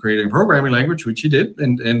task of creating a programming language, which he did,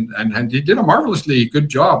 and he did a marvelously good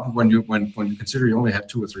job when you consider he only had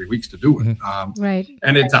 2 or 3 weeks to do it. Right.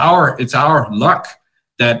 And it's our luck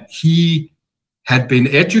that he had been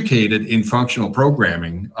educated in functional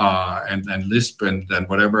programming and Lisp and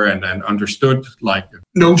whatever, and understood like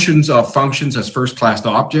notions of functions as first-class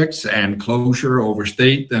objects and closure over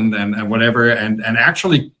state and whatever, and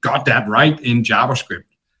actually got that right in JavaScript.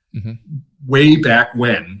 Way back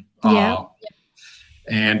when, and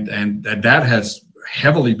that has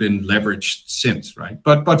heavily been leveraged since, right?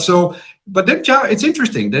 But then it's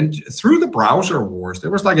interesting. Then through the browser wars,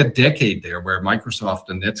 there was like a decade there where Microsoft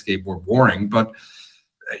and Netscape were warring, but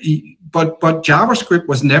JavaScript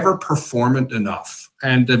was never performant enough,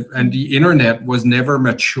 and the internet was never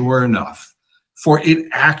mature enough for it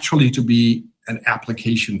actually to be an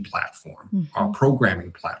application platform or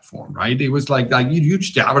programming platform, right? It was like you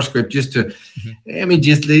use JavaScript just to,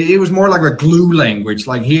 it was more like a glue language.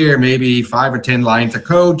 Like here, maybe 5 or 10 lines of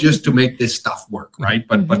code just to make this stuff work, right?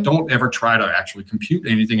 But don't ever try to actually compute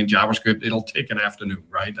anything in JavaScript. It'll take an afternoon,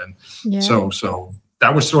 right? And so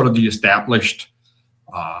that was sort of the established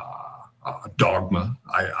dogma,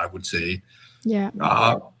 I would say.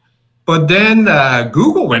 But then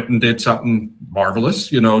Google went and did something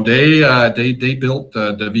marvelous. You know, they built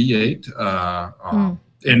the V8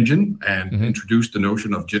 engine and introduced the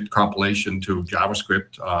notion of JIT compilation to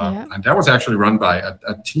JavaScript. And that was actually run by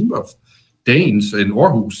a team of Danes in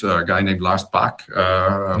Aarhus. A guy named Lars Bak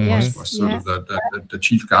was sort of the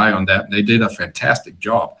chief guy on that. And they did a fantastic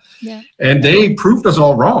job. Yeah. And they proved us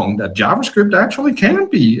all wrong that JavaScript actually can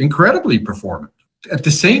be incredibly performant. At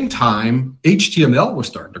the same time, HTML was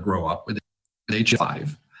starting to grow up with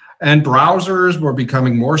H5, and browsers were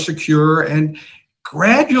becoming more secure, and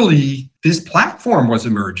gradually this platform was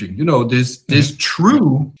emerging. You know, this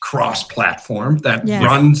true cross-platform that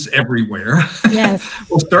runs everywhere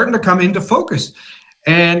was starting to come into focus,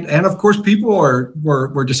 and of course people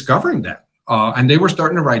were discovering that, and they were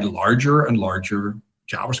starting to write larger and larger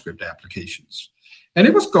JavaScript applications. And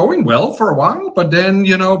it was going well for a while, but then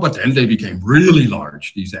they became really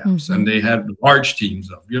large, these apps, and they had large teams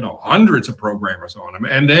of, hundreds of programmers on them.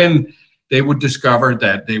 And then they would discover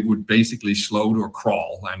that they would basically slow to a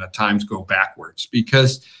crawl and at times go backwards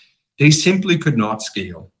because they simply could not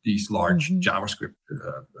scale these large JavaScript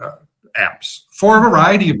apps for a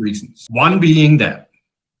variety of reasons. One being that,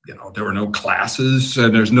 there were no classes,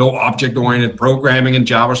 there's no object-oriented programming in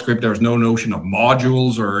JavaScript. There was no notion of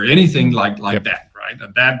modules or anything like that. Right,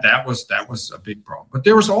 and that was a big problem. But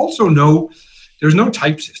there was also there's no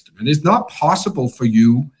type system, and it's not possible for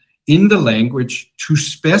you in the language to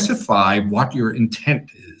specify what your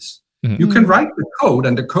intent is. You can write the code,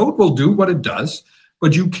 and the code will do what it does,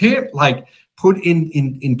 but you can't put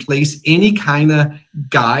in place any kind of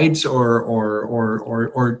guides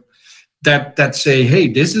or that say, hey,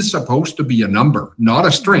 this is supposed to be a number, not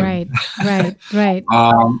a string. Right.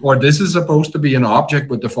 Or this is supposed to be an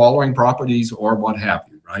object with the following properties or what have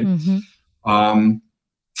you, right?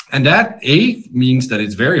 And that means that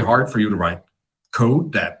it's very hard for you to write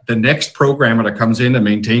code that the next programmer that comes in and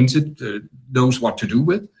maintains it knows what to do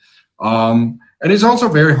with. And it's also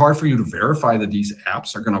very hard for you to verify that these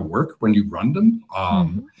apps are going to work when you run them.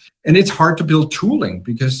 And it's hard to build tooling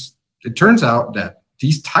because it turns out that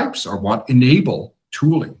these types are what enable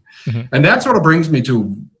tooling. And that sort of brings me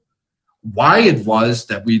to why it was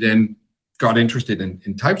that we then got interested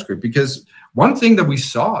in TypeScript, because one thing that we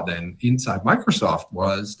saw then inside Microsoft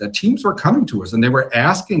was that teams were coming to us and they were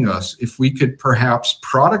asking us if we could perhaps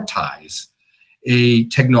productize a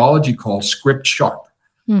technology called Script Sharp.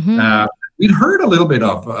 We'd heard a little bit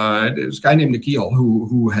of this guy named Nikhil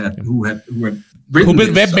who had built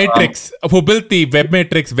WebMatrix, who built the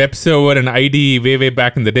WebMatrix web server and IDE way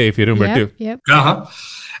back in the day, if you remember too.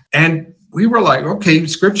 And we were like, okay,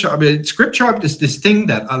 Script Sharp is this thing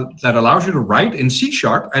that allows you to write in C#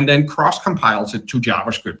 and then cross compiles it to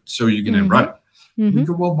JavaScript so you can then run it. We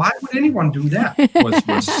go, well, why would anyone do that?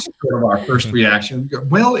 Was sort of our first reaction.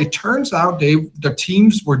 Well, it turns out the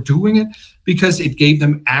teams were doing it because it gave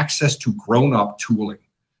them access to grown-up tooling.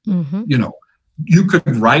 You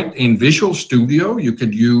could write in Visual Studio, you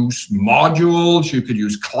could use modules, you could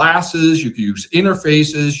use classes, you could use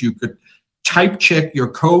interfaces, you could type check your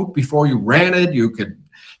code before you ran it, you could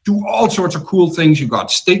do all sorts of cool things. You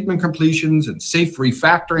got statement completions and safe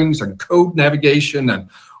refactorings and code navigation and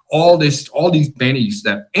all these bennies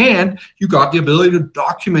and you got the ability to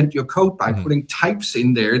document your code by putting types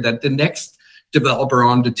in there that the next developer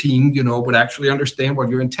on the team, would actually understand what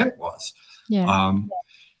your intent was. And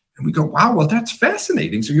we go, wow, well, that's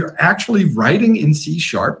fascinating. So you're actually writing in C#,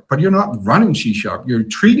 but you're not running C#. You're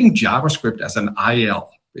treating JavaScript as an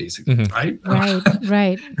IL, basically, right?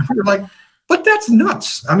 Right. And we're like, but that's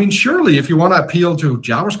nuts. I mean, surely if you want to appeal to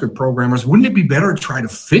JavaScript programmers, wouldn't it be better to try to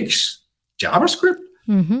fix JavaScript?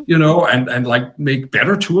 And make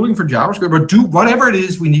better tooling for JavaScript, or do whatever it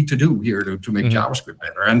is we need to do here to make JavaScript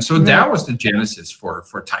better. And so that was the genesis for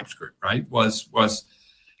TypeScript, right? Was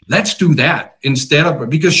let's do that instead of,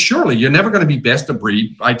 because surely you're never going to be best of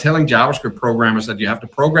breed by telling JavaScript programmers that you have to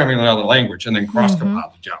program in another language and then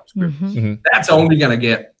cross-compile to JavaScript. That's only going to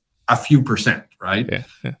get a few percent, right?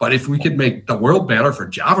 But if we could make the world better for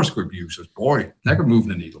JavaScript users, boy, that could move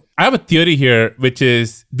the needle. I have a theory here, which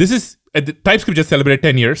is, TypeScript just celebrated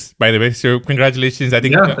 10 years, by the way. So congratulations. I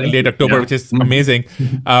think late October, which is amazing.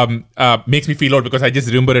 Makes me feel old because I just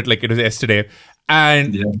remember it like it was yesterday.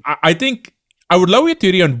 And I think I would love your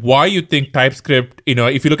theory on why you think TypeScript,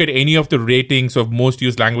 if you look at any of the ratings of most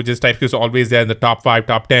used languages, TypeScript is always there in the top 5,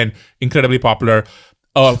 top 10, incredibly popular.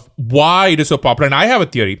 Why it is so popular. And I have a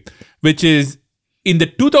theory, which is in the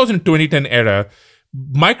 2010 era,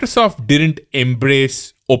 Microsoft didn't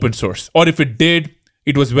embrace open source. Or if it did,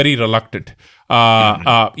 it was very reluctant.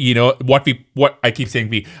 what I keep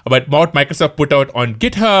saying but what Microsoft put out on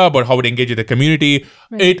GitHub or how it engaged with the community.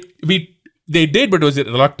 Right. They did, but it was a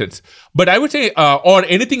reluctance. But I would say, or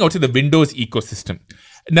anything outside the Windows ecosystem.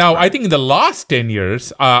 Now, I think in the last 10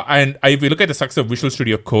 years, and if you look at the success of Visual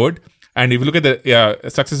Studio Code, and if you look at the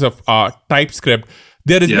success of TypeScript,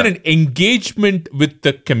 there has been an engagement with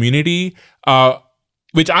the community,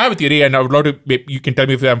 which I have a theory, and I would love to, you can tell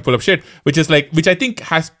me if I'm full of shit, which I think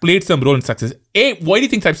has played some role in success. Why do you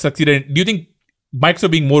think TypeScript succeeded? Do you think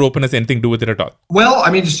Microsoft being more open has anything to do with it at all? Well,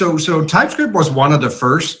 I mean, so TypeScript was one of the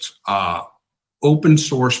first open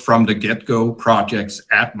source from the get-go projects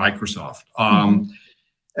at Microsoft.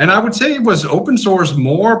 And I would say it was open source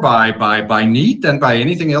more by need than by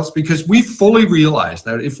anything else, because we fully realized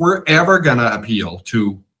that if we're ever going to appeal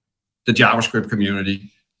to the JavaScript community,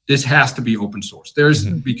 this has to be open source.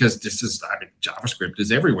 Because JavaScript is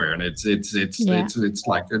everywhere, and it's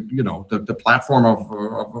like the platform of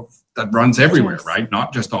that runs everywhere, right?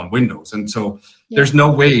 Not just on Windows. And so there's no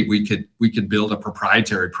way we could build a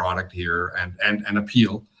proprietary product here and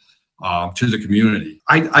appeal to the community.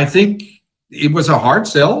 I think it was a hard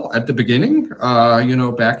sell at the beginning,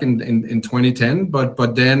 back in 2010.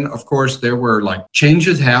 But then, of course, there were like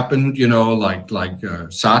changes happened.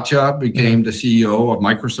 Satya became the CEO of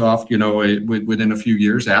Microsoft. Within a few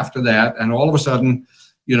years after that, and all of a sudden,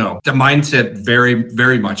 the mindset very,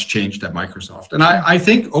 very much changed at Microsoft. And I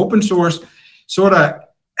think open source sort of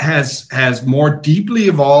has more deeply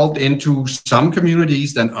evolved into some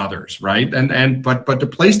communities than others, right? But the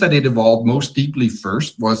place that it evolved most deeply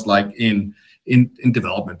first was like in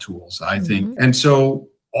development tools, I think. And so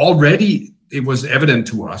already it was evident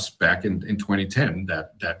to us back in 2010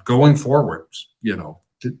 that going forward, you're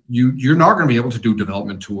not going to be able to do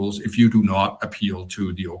development tools if you do not appeal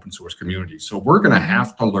to the open source community. So we're going to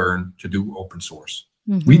have to learn to do open source.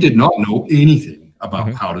 We did not know anything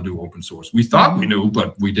about how to do open source. We thought we knew,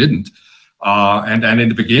 but we didn't. And in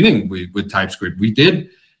the beginning, with TypeScript, we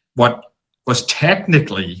did what was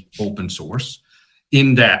technically open source,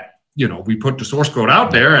 in that we put the source code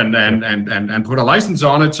out there and put a license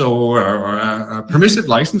on it, or a permissive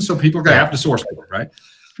license, so people can have the source code, right?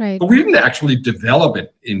 Right. But we didn't actually develop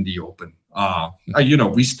it in the open.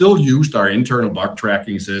 We still used our internal bug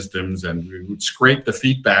tracking systems, and we would scrape the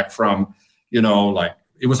feedback from,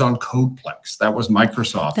 it was on Codeplex. That was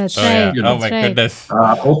Microsoft. That's right. Oh my goodness.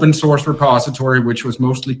 Open source repository, which was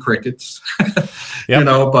mostly crickets.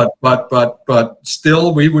 But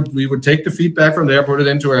still, we would take the feedback from there, put it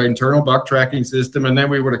into our internal bug tracking system, and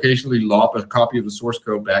then we would occasionally lob a copy of the source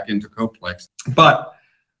code back into Codeplex. But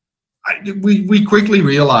we quickly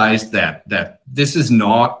realized that this is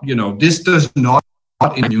not, this does not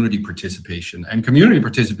in community participation, and community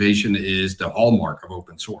participation is the hallmark of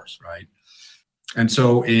open source, right? And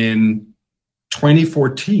so in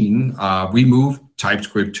 2014, we moved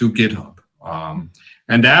TypeScript to GitHub.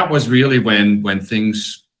 And that was really when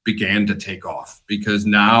things began to take off, because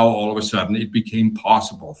now all of a sudden it became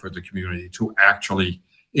possible for the community to actually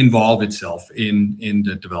involve itself in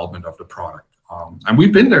the development of the product. And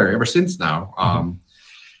we've been there ever since now.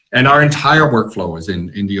 And our entire workflow is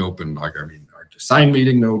in the open, our design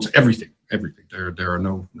meeting notes, everything. There are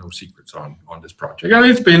no secrets on this project. And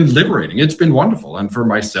it's been liberating. It's been wonderful. And for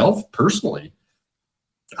myself personally,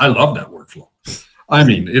 I love that workflow.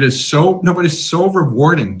 It is so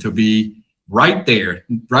rewarding to be right there,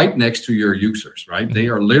 right next to your users, right? They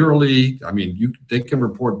are literally, they can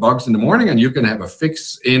report bugs in the morning, and you can have a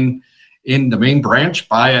fix in the main branch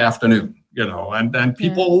by afternoon, and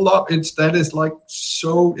people love it. That is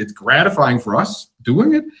it's gratifying for us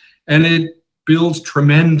doing it, and it builds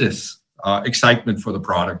tremendous excitement for the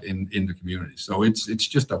product in the community. So it's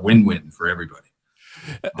just a win-win for everybody.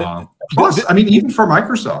 Plus, even for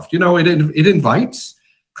Microsoft, it invites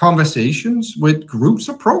conversations with groups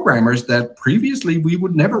of programmers that previously we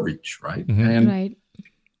would never reach, right? And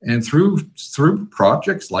through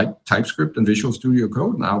projects like TypeScript and Visual Studio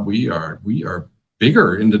Code, now we are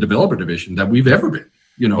bigger in the developer division than we've ever been.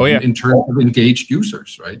 In terms of engaged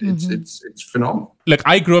users, right? It's phenomenal. Like,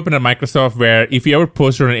 I grew up in a Microsoft where if you ever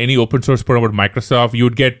posted on any open source program with Microsoft, you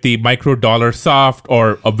would get the $soft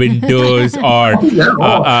or a Windows or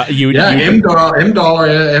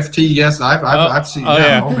 $FT. Yes, I've seen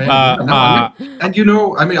that.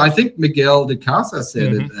 And I think Miguel de Casa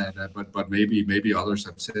said it, but maybe others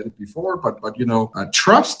have said it before. But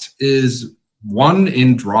trust is won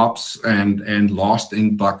in drops and lost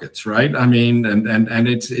in buckets, right? And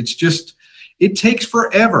it's it takes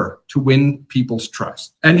forever to win people's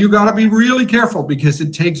trust. And you got to be really careful because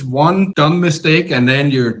it takes one dumb mistake and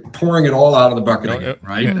then you're pouring it all out of the bucket again,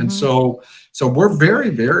 right? Mm-hmm. And so we're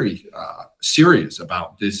very, very serious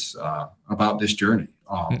about this journey.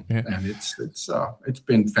 And it's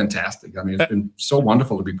been fantastic. I mean, it's been so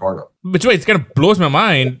wonderful to be part of. Which way it kind of blows my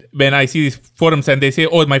mind when I see these forums and they say,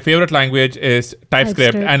 "Oh, my favorite language is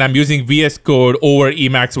TypeScript, and I'm using VS Code over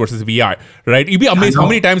Emacs versus VI." Right? You'd be amazed how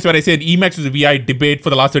many times when I say Emacs versus VI debate for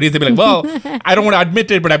the last 30 years, they'd be like, "Well, I don't want to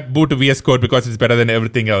admit it, but I moved to VS Code because it's better than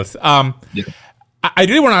everything else." I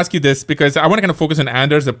really want to ask you this because I want to kind of focus on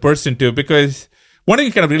Anders, a person too, because one thing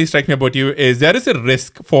that kind of really strikes me about you is there is a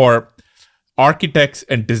risk for architects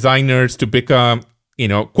and designers to become,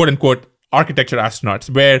 quote unquote, architecture astronauts,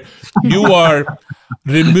 where you are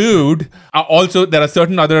removed. Also, there are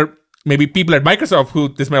certain other maybe people at Microsoft who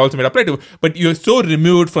this might also apply to, but you're so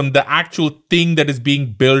removed from the actual thing that is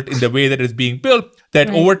being built in the way that is being built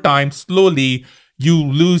that over time, slowly, you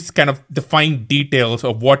lose kind of the fine details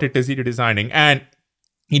of what it is that you're designing. And,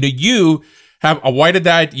 you have avoided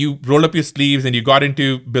that. You rolled up your sleeves and you got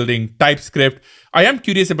into building TypeScript. I am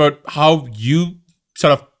curious about how you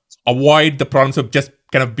sort of avoid the problems of just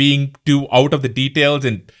kind of being too out of the details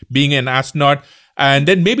and being an astronaut. And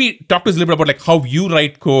then maybe talk to us a little bit about like how you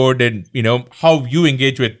write code and, how you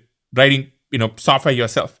engage with writing, software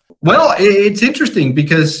yourself. Well, it's interesting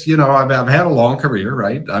because, I've had a long career,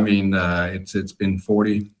 right? I mean, it's been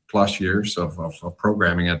 40 plus years of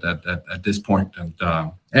programming at this point.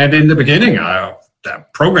 And in the beginning,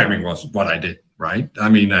 programming was what I did, right? I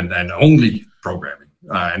mean, and only programming.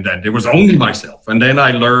 And then it was only myself. And then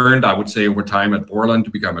I learned, I would say over time at Borland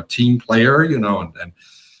to become a team player, and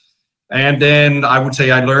then I would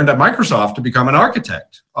say I learned at Microsoft to become an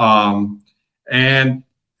architect and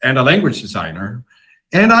a language designer.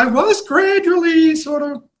 And I was gradually sort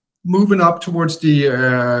of moving up towards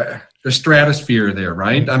the stratosphere there,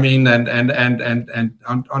 right? I mean, and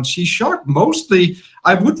on C# mostly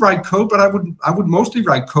I would write code, but I would mostly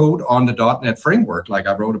write code on the .NET framework. Like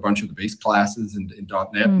I wrote a bunch of the base classes in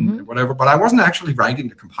 .NET and whatever, but I wasn't actually writing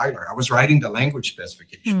the compiler. I was writing the language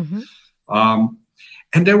specification.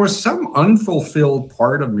 And there was some unfulfilled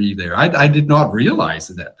part of me there. I did not realize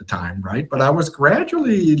it at the time, right? But I was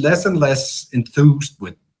gradually less and less enthused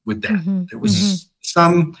with that. There was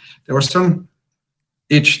some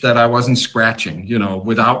itch that I wasn't scratching,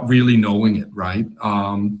 without really knowing it, right?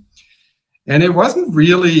 And it wasn't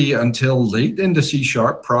really until late in the C#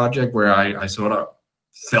 project where I sort of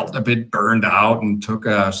felt a bit burned out and took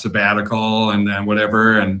a sabbatical and then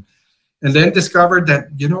whatever, and then discovered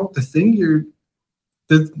that the thing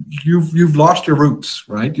you've lost your roots,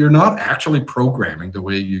 right? You're not actually programming the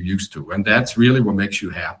way you used to, and that's really what makes you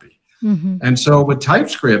happy. And so with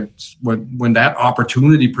TypeScript, when that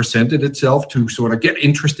opportunity presented itself to sort of get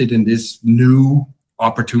interested in this new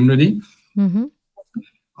opportunity,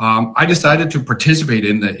 I decided to participate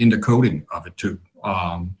in the coding of it too.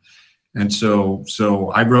 And so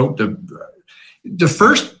I wrote the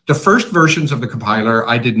first versions of the compiler.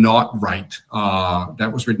 I did not write. That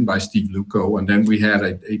was written by Steve Luco, and then we had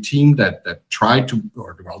a team that tried to,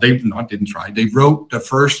 didn't try. They wrote the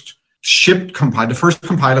first the first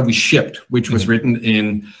compiler we shipped, which was written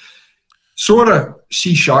in sort of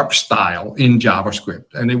C# style in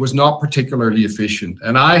JavaScript, and it was not particularly efficient.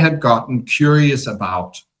 And I had gotten curious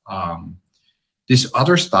about this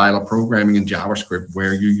other style of programming in JavaScript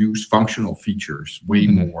where you use functional features way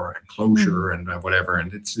more and closure and whatever.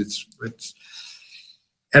 And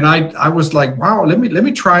and I was like, wow, let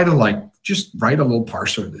me try to just write a little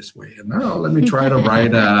parser this way. And now let me try to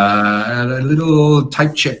write a little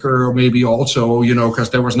type checker maybe also,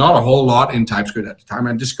 because there was not a whole lot in TypeScript at the time.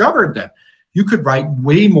 I discovered that you could write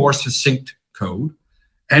way more succinct code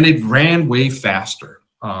and it ran way faster.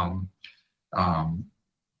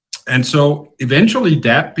 And so eventually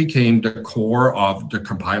that became the core of the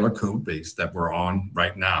compiler code base that we're on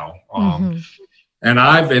right now. And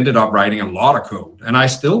I've ended up writing a lot of code, and I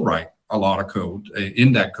still write a lot of code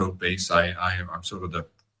in that code base. I'm sort of the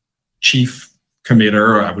chief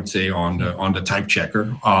committer, I would say, on the type checker,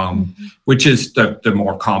 which is the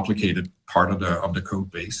more complicated part of the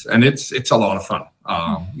code base. And it's a lot of fun,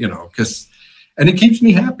 and it keeps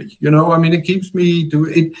me happy. It keeps me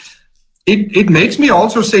doing. It makes me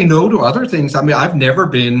also say no to other things. I mean, I've never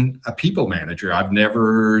been a people manager. I've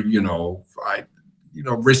never,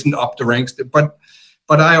 risen up the ranks.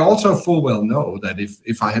 But I also full well know that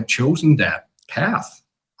if I had chosen that path,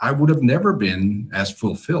 I would have never been as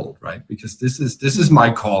fulfilled, right? Because this is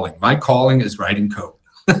my calling. My calling is writing code.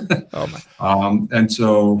 And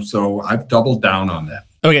so I've doubled down on that.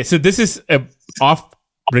 Okay, so this is off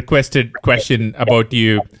requested question about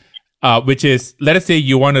you, which is, let us say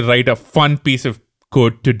you want to write a fun piece of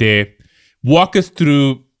code today. Walk us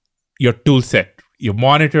through your tool set, your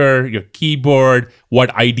monitor, your keyboard,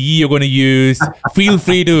 what IDE you're going to use. Feel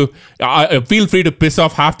free to piss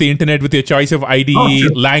off half the internet with your choice of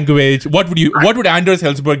IDE, language. What would Anders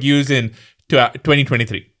Hejlsberg use in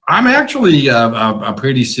 2023? I'm actually a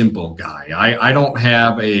pretty simple guy. I don't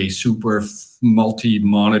have a super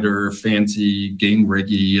multi-monitor, fancy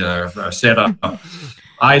game-ready setup.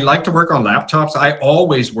 I like to work on laptops. I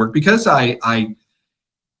always work because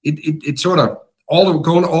it sort of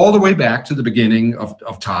going all the way back to the beginning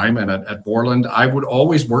of time. And at Borland, I would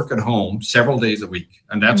always work at home several days a week,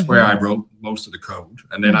 and that's where I wrote most of the code.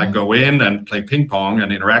 And then I'd go in and play ping pong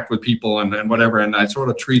and interact with people and whatever. And I sort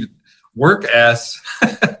of treated work as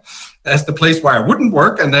as the place where I wouldn't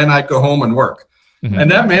work, and then I'd go home and work.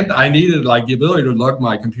 And that meant I needed like the ability to lug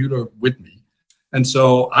my computer with me. And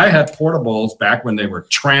so I had portables back when they were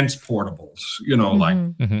transportables, like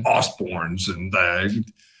Osbornes and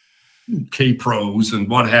K-Pros and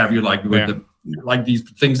what have you, like with like these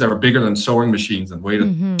things that were bigger than sewing machines and weighed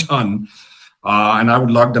a ton. And I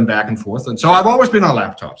would lug them back and forth. And so I've always been on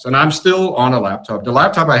laptops, and I'm still on a laptop. The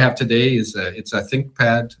laptop I have today is it's a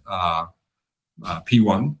ThinkPad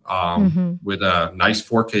P1 with a nice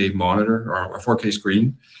 4K monitor or a 4K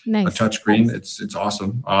screen, a touch screen. It's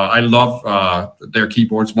awesome. I love their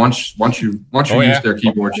keyboards. Once you use their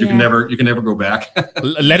keyboards, you can never go back.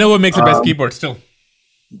 Lenovo makes the best keyboard still.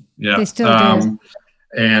 Yeah, they still do.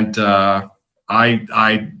 And the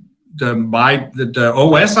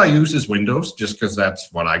OS I use is Windows, just because that's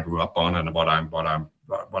what I grew up on and what I'm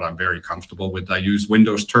very comfortable with. I use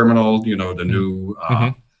Windows Terminal, the new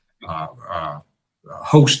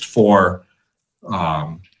host for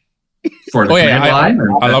the command line.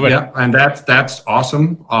 I love it. Yeah, and that's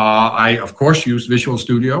awesome. I of course use Visual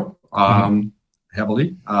Studio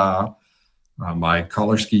heavily. My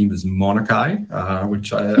color scheme is Monokai,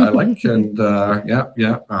 which I like, and that's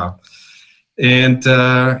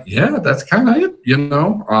kind of it.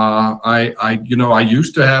 I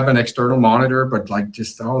used to have an external monitor, but like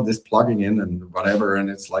just this plugging in and whatever,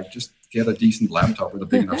 and it's like just get a decent laptop with a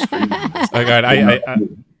big enough screen. Oh God,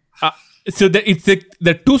 so it's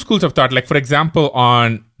the two schools of thought. Like for example,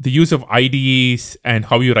 on the use of IDEs and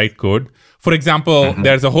how you write code. For example,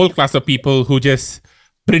 there's a whole class of people who just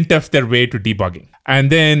printf their way to debugging.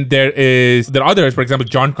 And then there are others, for example,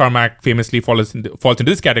 John Carmack famously falls into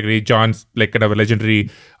this category. John's like kind of a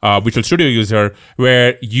legendary Visual Studio user,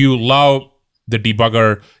 where you love the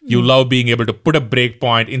debugger, you love being able to put a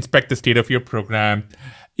breakpoint, inspect the state of your program.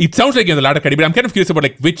 It sounds like you're in the latter category, but I'm kind of curious about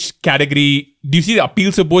like which category. Do you see the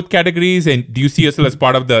appeals of both categories, and do you see yourself as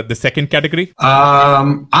part of the second category?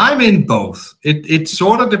 I'm in both. It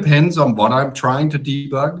sort of depends on what I'm trying to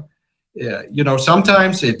debug. Yeah,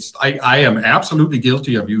 sometimes I am absolutely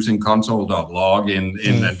guilty of using console.log and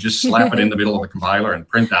just slap it in the middle of the compiler and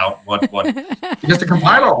print out what because the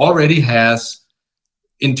compiler already has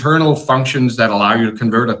internal functions that allow you to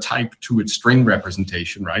convert a type to its string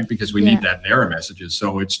representation, right? Because we need that in error messages.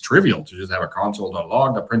 So it's trivial to just have a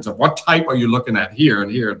console.log that prints up what type are you looking at here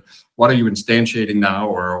and here, what are you instantiating now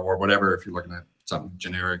or whatever if you're looking at something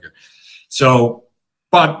generic. So,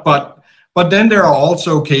 but then there are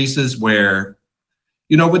also cases where,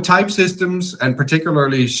 with type systems and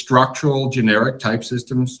particularly structural generic type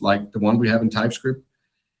systems like the one we have in Typescript,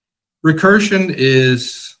 recursion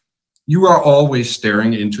is, you are always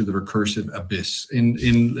staring into the recursive abyss in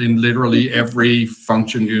literally every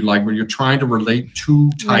function where you're trying to relate two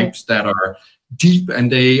types that are deep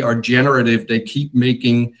and they are generative. They keep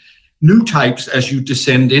making new types as you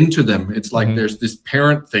descend into them. It's like there's this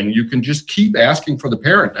parent thing. You can just keep asking for the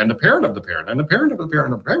parent and the parent of the parent and the parent of the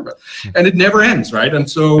parent of the parent. And it never ends, right? And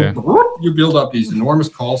so you build up these enormous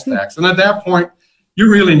call stacks. And at that point,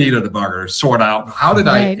 you really need a debugger to sort out, how did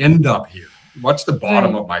I end up here? What's the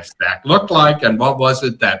bottom of my stack look like? And what was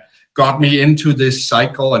it that got me into this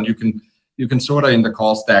cycle? And you can sort of in the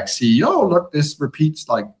call stack see, oh, look, this repeats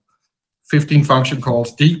like 15 function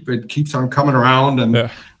calls deep. It keeps on coming around.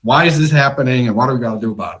 And why is this happening? And what do we got to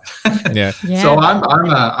do about it? So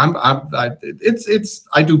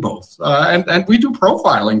I do both. And we do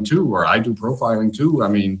profiling too, or I do profiling too. I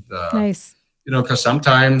mean, nice. Because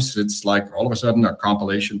sometimes it's like all of a sudden a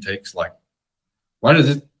compilation takes like, why does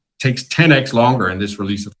it takes 10x longer in this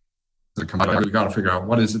release of the compiler? We got to figure out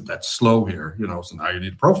what is it that's slow here, so now you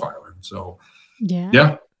need a profiler. So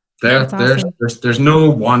there's no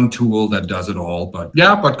one tool that does it all, but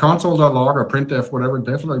console.log or printf, whatever,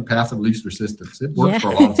 definitely path of least resistance. It works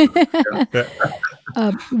for a lot of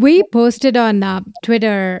stuff. We posted on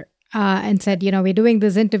Twitter and said, we're doing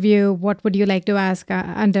this interview. What would you like to ask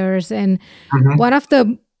Anders? And Mhm. one of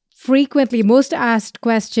the frequently most asked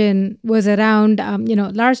question was around,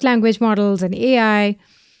 large language models and AI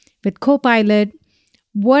with Copilot.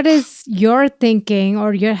 What is your thinking,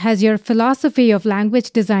 or has your philosophy of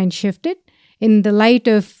language design shifted in the light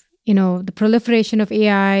of, the proliferation of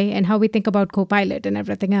AI and how we think about Copilot and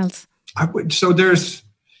everything else? So there's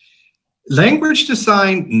language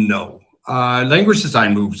design. No, language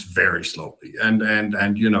design moves very slowly, and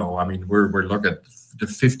we're looking at the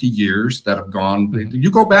 50 years that have gone. You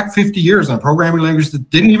go back 50 years on programming languages that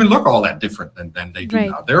didn't even look all that different than they do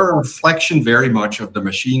now. They're a reflection very much of the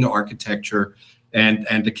machine architecture and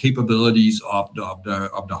the capabilities of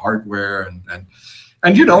the hardware and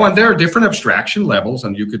there are different abstraction levels,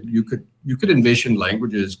 and you could envision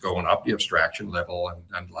languages going up the abstraction level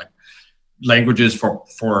and like languages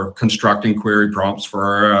for constructing query prompts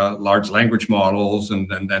for large language models and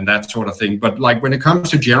that sort of thing. But like when it comes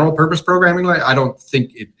to general purpose programming, I don't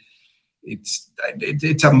think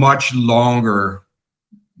it's a much longer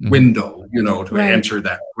window, to answer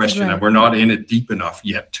that question, and we're not in it deep enough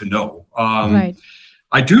yet to know. I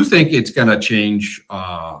do think it's going to change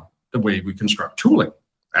the way we construct tooling.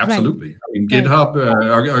 Absolutely. I mean, GitHub,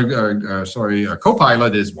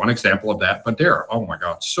 Copilot is one example of that, but there are, oh my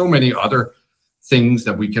God, so many other things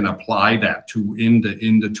that we can apply that to in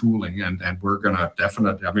the tooling, and we're going to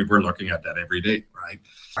definitely, we're looking at that every day, right?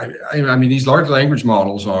 I mean, these large language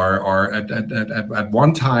models are at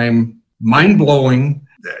one time mind-blowing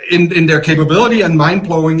in their capability and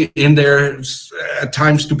mind-blowing in their at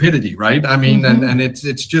times stupidity, right? I mean, and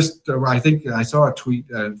it's just, I think I saw a tweet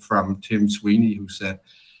from Tim Sweeney who said,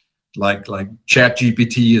 like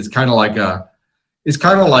ChatGPT is kind of like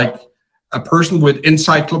a person with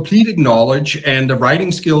encyclopedic knowledge and the writing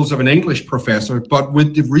skills of an English professor, but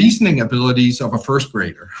with the reasoning abilities of a first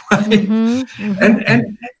grader, right?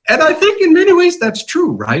 And I think in many ways that's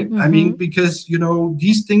true, right? I mean, because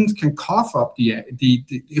these things can cough up the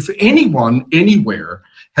if anyone anywhere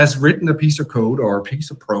has written a piece of code or a piece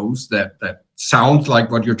of prose that sounds like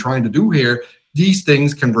what you're trying to do here, these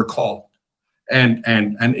things can recall and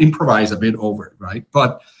improvise a bit over it, right?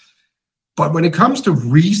 But when it comes to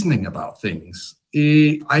reasoning about things,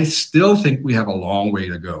 I still think we have a long way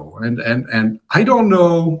to go, and I don't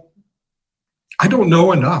know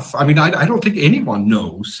enough. I mean, I don't think anyone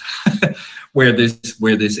knows where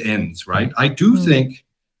this ends, right? I do think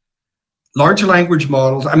large language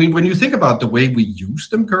models. I mean, when you think about the way we use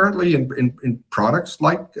them currently in products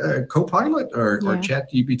like Copilot or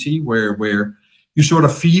ChatGPT, where you sort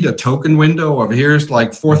of feed a token window of here's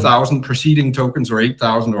like 4,000 preceding tokens or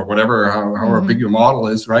 8,000 or whatever, however big your model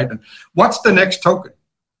is, right? And what's the next token?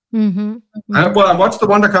 Well, what's the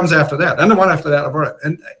one that comes after that? And the one after that.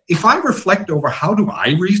 And if I reflect over how do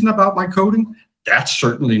I reason about my coding, that's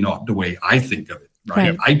certainly not the way I think of it,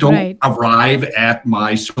 right? I don't arrive at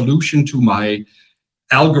my solution to my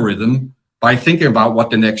algorithm by thinking about what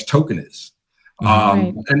the next token is.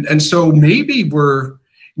 And so maybe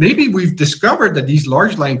we've discovered that these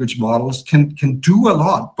large language models can do a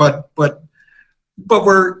lot, but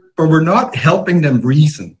we're not helping them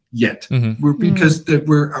reason yet. Because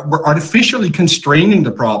we're artificially constraining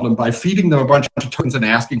the problem by feeding them a bunch of tokens and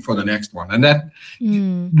asking for the next one, and that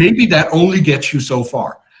maybe that only gets you so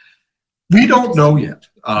far. We don't know yet,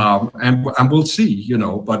 and we'll see.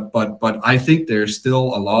 But I think there's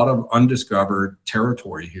still a lot of undiscovered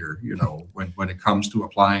territory here. When it comes to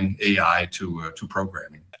applying AI to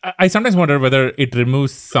programming. I sometimes wonder whether it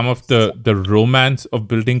removes some of the romance of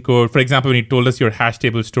building code. For example, when you told us your hash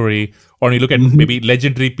table story, or when you look at maybe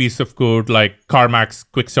legendary piece of code like Carmack's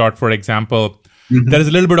Quicksort, for example, there is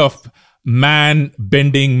a little bit of man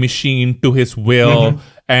bending machine to his will,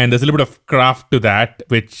 and there's a little bit of craft to that,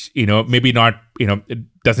 which maybe not it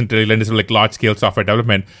doesn't really lend itself like large scale software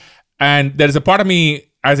development. And there is a part of me,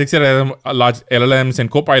 as I said, a large LLMs and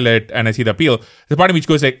Copilot, and I see the appeal. The part of me which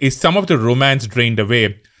goes like, is some of the romance drained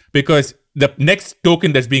away? Because the next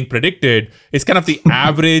token that's being predicted is kind of the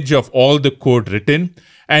average of all the code written.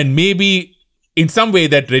 And maybe in some way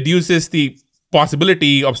that reduces the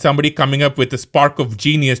possibility of somebody coming up with a spark of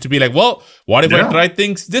genius to be like, well, what if I try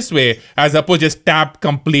things this way? As opposed to just tab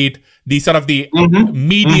complete, the sort of the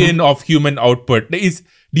median of human output.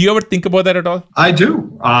 Do you ever think about that at all? I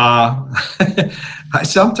do. I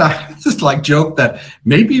sometimes just like joke that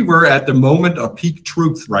maybe we're at the moment of peak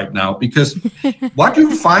truth right now, because what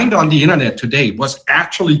you find on the internet today was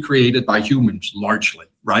actually created by humans largely,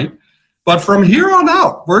 right? But from here on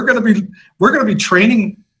out, we're going to be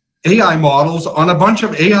training AI models on a bunch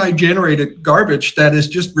of AI generated garbage that is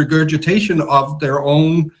just regurgitation of their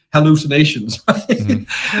own hallucinations.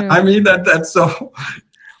 I mean that's so.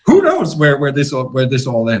 Who knows where this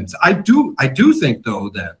all ends? I do think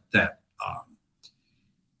though that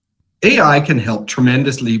AI can help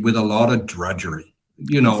tremendously with a lot of drudgery.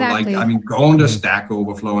 Exactly. Like, I mean, going to Stack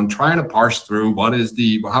Overflow and trying to parse through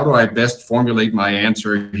how do I best formulate my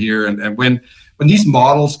answer here? And when these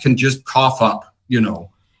models can just cough up,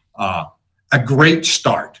 a great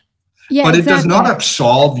start. Yeah, but it exactly. does not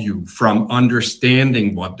absolve you from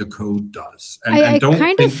understanding what the code does. And don't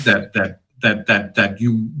think that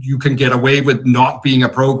you can get away with not being a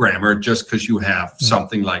programmer just because you have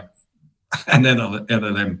something like an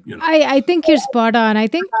LLM. I think you're spot on. I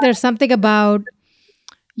think there's something about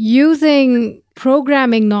using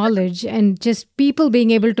programming knowledge and just people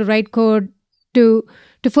being able to write code to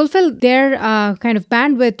fulfill their kind of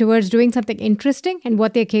bandwidth towards doing something interesting and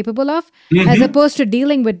what they're capable of, as opposed to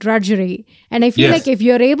dealing with drudgery. And I feel like if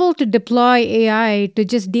you're able to deploy AI to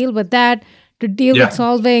just deal with that, to deal with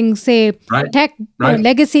solving, say, tech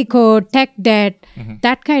legacy code, tech debt,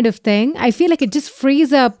 that kind of thing, I feel like it just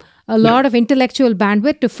frees up a lot of intellectual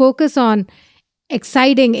bandwidth to focus on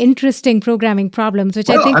exciting, interesting programming problems, which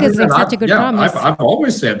I think is such a good promise. I've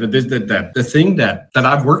always said that the thing that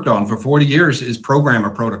I've worked on for 40 years is programmer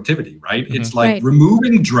productivity, right? It's like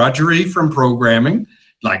removing drudgery from programming,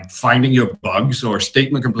 like finding your bugs or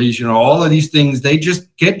statement completion, or all of these things. They just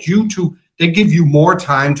they give you more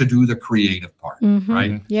time to do the creative part,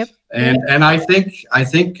 right? Yep. And I think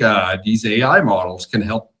these AI models can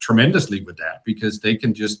help tremendously with that, because they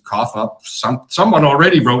can just cough up someone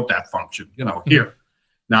already wrote that function, here.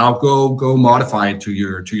 Now go modify it to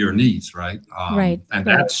your needs, right? And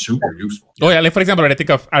that's super useful. Oh yeah, like for example, I think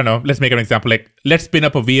of, I don't know, let's make an example. Like, let's spin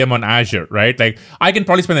up a VM on Azure, right? Like, I can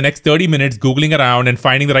probably spend the next 30 minutes Googling around and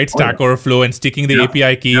finding the right Stack Overflow and sticking the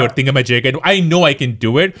API key or thingamajig. And I know I can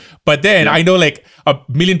do it, but then I know like a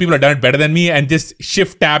million people have done it better than me, and just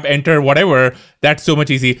shift, tab, enter, whatever. That's so much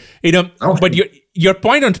easy, But your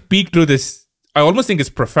point on speak through this, I almost think is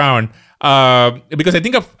profound, because I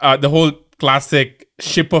think of the whole classic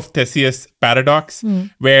ship of Theseus paradox,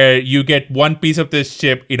 where you get one piece of this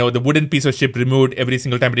ship, the wooden piece of ship removed every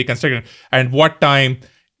single time reconstructed, and what time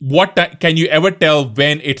can you ever tell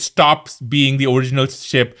when it stops being the original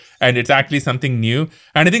ship and it's actually something new?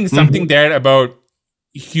 And I think something there about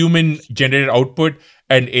human generated output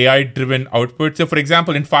and AI driven output. So for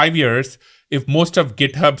example, in 5 years, if most of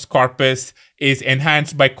GitHub's corpus is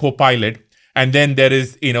enhanced by Copilot, and then there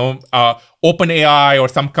is, OpenAI or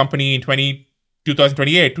some company in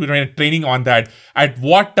 2028 training on that, at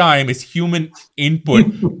what time is human input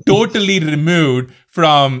totally removed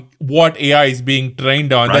from what AI is being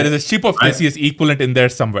trained on? There is a ship of Theseus equivalent in there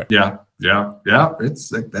somewhere. Yeah.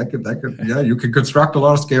 It's like that could. Yeah, you can construct a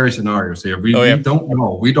lot of scary scenarios here. We don't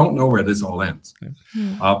know. We don't know where this all ends.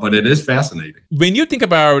 But it is fascinating. When you think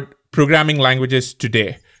about programming languages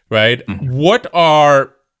today, right? What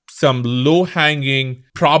are some low-hanging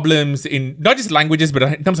problems in not just languages, but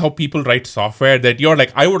in terms of how people write software, that you're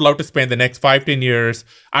like, I would love to spend the next 5-10 years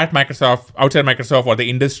at Microsoft, outside Microsoft or the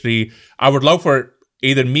industry. I would love for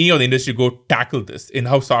either me or the industry to go tackle this in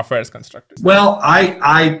how software is constructed. Well,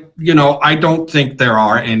 I don't think there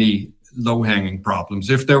are any low-hanging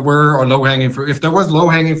problems. If there were, or low-hanging fruit, if there was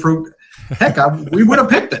low-hanging fruit, heck, we would have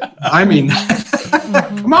picked it. I mean,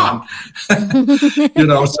 come on. But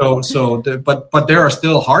there are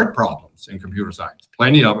still hard problems in computer science,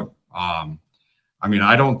 plenty of them. I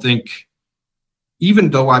don't think, even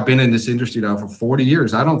though I've been in this industry now for 40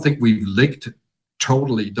 years, I don't think we've licked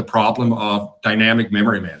totally the problem of dynamic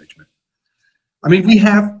memory management. I mean, we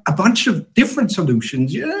have a bunch of different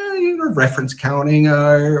solutions, reference counting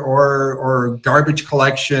or garbage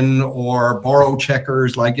collection or borrow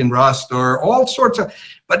checkers like in Rust, or all sorts of,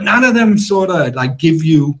 but none of them sort of like give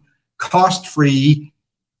you cost-free,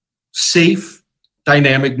 safe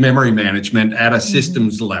dynamic memory management at a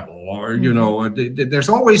systems level, or, there's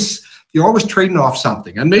always, you're always trading off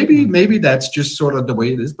something. And maybe that's just sort of the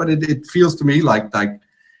way it is, but it feels to me like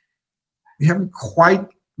we haven't quite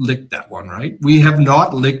licked that one, right? We have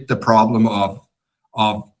not licked the problem of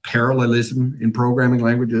parallelism in programming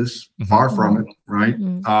languages. Far from it, right?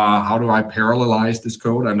 How do I parallelize this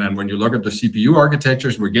code? And then when you look at the CPU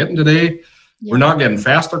architectures we're getting today, we're not getting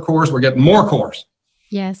faster cores, we're getting more cores.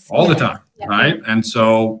 Yes. All the time, right? And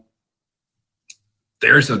so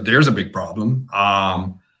there's a big problem.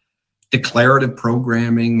 Declarative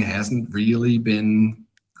programming hasn't really been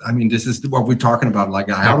I mean, this is what we're talking about. Like,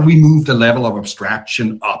 how do we move the level of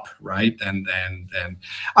abstraction up, right? And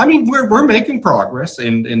I mean, we're making progress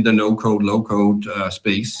in the no code, low code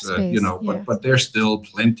space, but there's still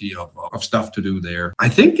plenty of stuff to do there. I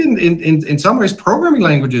think in some ways, programming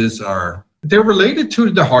languages they're related to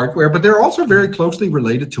the hardware, but they're also very closely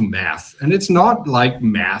related to math. And it's not like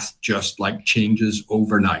math just like changes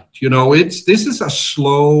overnight. This is a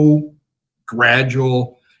slow,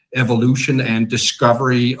 gradual evolution and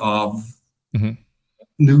discovery of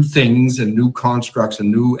new things and new constructs and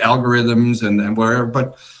new algorithms and whatever.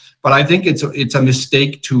 But I think it's a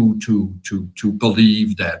mistake to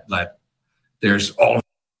believe that there's all of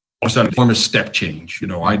a sudden a step change.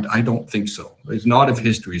 I don't think so. It's not if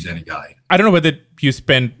history is any guide. I don't know whether you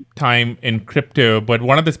spend time in crypto, but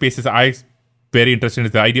one of the spaces I'm very interested in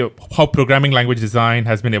is the idea of how programming language design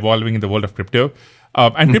has been evolving in the world of crypto.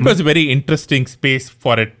 And crypto is a very interesting space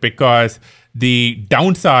for it because the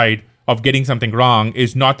downside of getting something wrong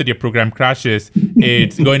is not that your program crashes.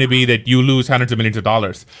 It's going to be that you lose hundreds of millions of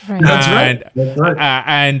dollars. Right. That's right.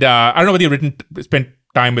 And I don't know whether you've spent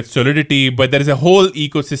time with Solidity, but there is a whole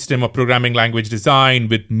ecosystem of programming language design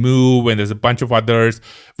with Move, and there's a bunch of others,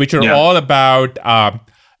 which are all about...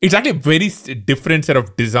 it's actually a very different set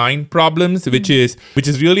of design problems, which is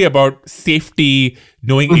really about safety,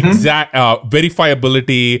 knowing exact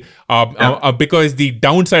verifiability. Because the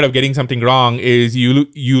downside of getting something wrong is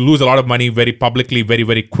you lose a lot of money very publicly, very,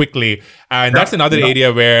 very quickly, and that's another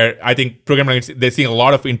area where I think programming language, they're seeing a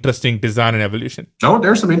lot of interesting design and evolution. Oh,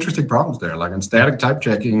 there's some interesting problems there, like in static type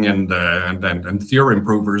checking and theorem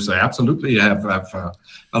provers. They absolutely have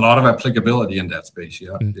a lot of applicability in that space.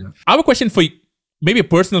 Yeah. I have a question for you. Maybe a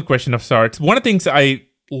personal question of sorts. One of the things I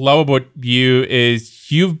love about you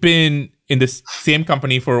is you've been in this same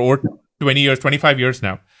company for over 20 years, 25 years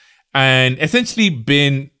now, and essentially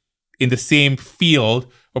been in the same field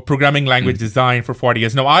of programming language design for 40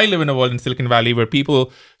 years. Now, I live in a world in Silicon Valley where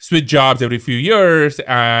people switch jobs every few years,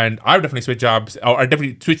 and I've definitely switched jobs, or I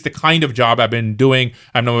definitely switched the kind of job I've been doing.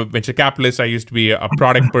 I'm now a venture capitalist. I used to be a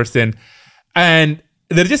product person. And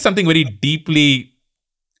there's just something very deeply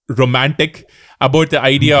romantic about the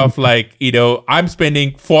idea of I'm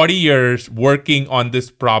spending 40 years working on this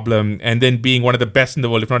problem and then being one of the best in the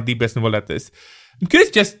world, if not the best in the world at this. I'm curious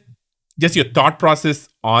just your thought process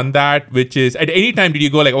on that, which is at any time did you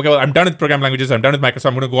go like, okay, well, I'm done with programming languages, I'm done with Microsoft,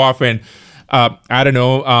 I'm going to go off and,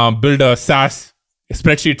 build a SaaS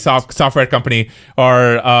spreadsheet software company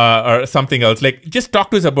or something else. Like, just talk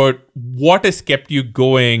to us about what has kept you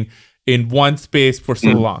going in one space for so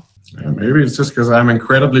long. Yeah, maybe it's just because I'm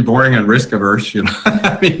incredibly boring and risk averse,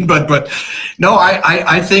 I mean, but no,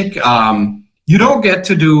 I think you don't get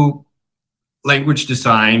to do language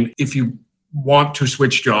design if you want to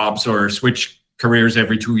switch jobs or switch careers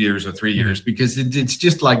every 2 years or 3 years, because it's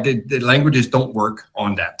just like the languages don't work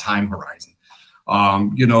on that time horizon.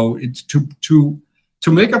 It's to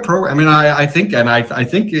make a program. I mean, I think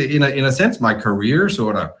in a sense, my career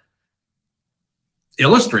sort of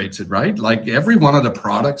illustrates it, right? Like every one of the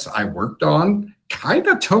products I worked on kind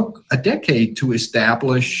of took a decade to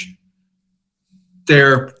establish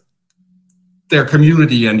their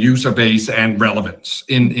community and user base and relevance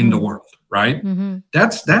in the world, right? Mm-hmm.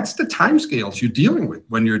 That's the timescales you're dealing with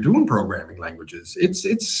when you're doing programming languages.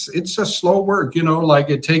 It's a slow work, like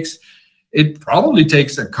it probably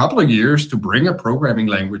takes a couple of years to bring a programming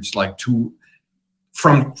language like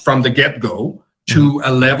from the get-go to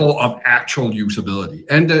a level of actual usability.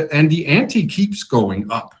 And the ante keeps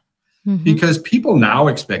going up because people now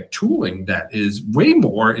expect tooling that is way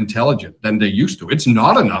more intelligent than they used to. It's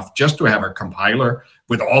not enough just to have a compiler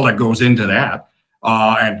with all that goes into that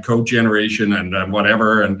and code generation and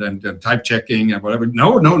whatever and type checking and whatever.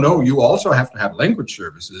 No. You also have to have language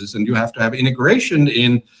services, and you have to have integration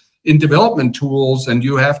in development tools, and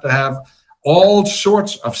you have to have all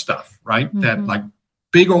sorts of stuff, right? That like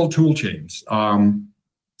big old tool chains. And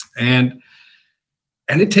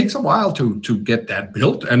it takes a while to get that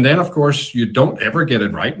built. And then, of course, you don't ever get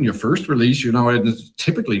it right in your first release. It's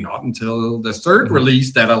typically not until the third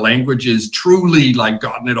release that a language is truly like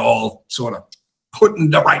gotten it all sort of put in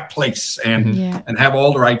the right place and have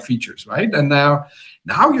all the right features, right? And now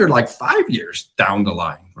you're like 5 years down the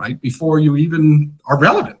line, right? Before you even are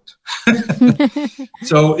relevant.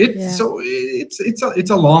 So it's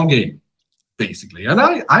a long game, basically. And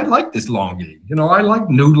I like this long game. I like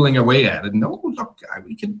noodling away at it. No, look,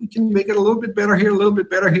 we can make it a little bit better here, a little bit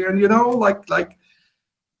better here. And like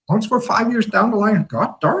once we're 5 years down the line,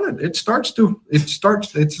 God darn it, it starts to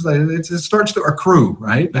accrue,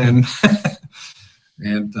 right? And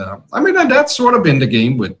And and that's sort of been the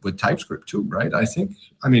game with TypeScript too, right?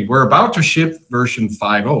 We're about to ship version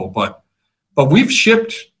 5.0, but we've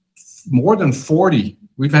shipped more than 40.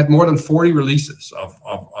 We've had more than 40 releases of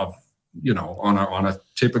on a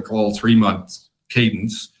typical 3-month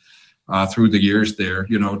cadence through the years there,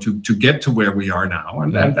 to get to where we are now.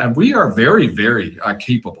 And we are very, very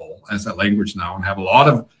capable as a language now and have a lot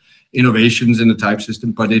of innovations in the type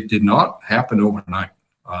system, but it did not happen overnight.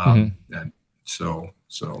 And so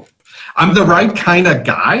I'm the right kind of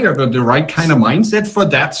guy or the right kind of mindset for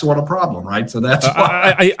that sort of problem, right? So that's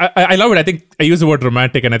why I love it. I think I use the word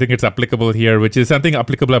romantic, and I think it's applicable here, which is something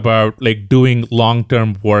applicable about like doing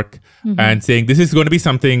long-term work and saying this is going to be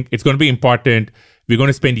something, it's going to be important. We're going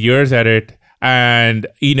to spend years at it, and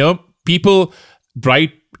people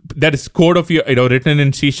write. That is code of your, written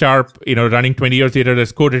in C#, running 20 years later.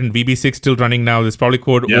 There's code in VB6 still running now. There's probably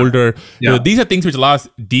code older. Yeah. These are things which last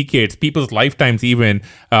decades, people's lifetimes even.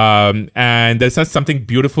 And there's just something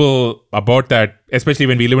beautiful about that, especially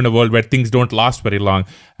when we live in a world where things don't last very long.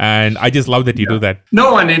 And I just love that you do that.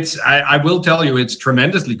 No, and I will tell you, it's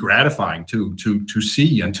tremendously gratifying to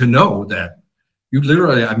see and to know that you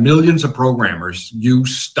literally have millions of programmers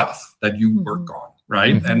use stuff that you work on,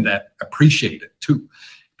 right? And that appreciate it too.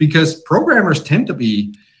 Because programmers tend to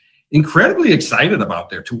be incredibly excited about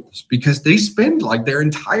their tools because they spend like their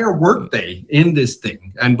entire workday in this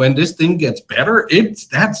thing. And when this thing gets better,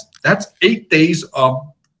 that's 8 days of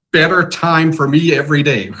better time for me every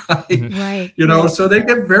day, right? Right. So they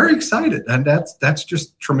get very excited, and that's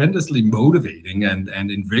just tremendously motivating and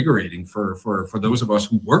invigorating for those of us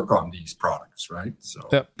who work on these products, right?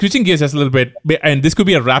 So switching gears just a little bit, and this could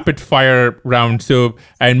be a rapid fire round, so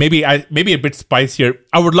and maybe a bit spicier.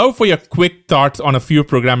 I would love for your quick thoughts on a few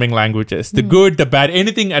programming languages, the good, the bad,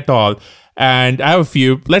 anything at all. And I have a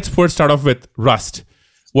few. Let's first start off with Rust.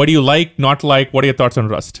 What do you like, not like? What are your thoughts on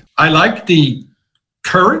Rust? I like the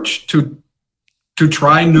courage to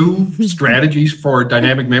try new strategies for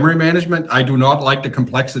dynamic memory management. I do not like the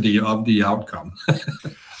complexity of the outcome.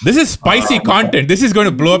 This is spicy content. This is going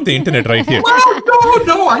to blow up the internet right here. Well,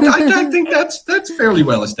 no. I think that's fairly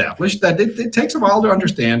well established. That it takes a while to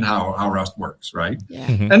understand how Rust works, right? Yeah.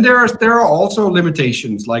 And there are also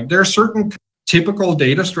limitations. Like there are certain typical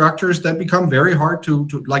data structures that become very hard to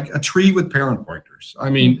like a tree with parent pointers.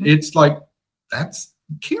 It's like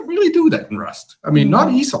you can't really do that in Rust.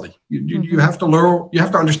 Not easily. You have to learn. You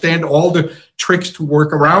have to understand all the tricks to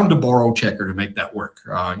work around the borrow checker to make that work.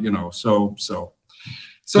 So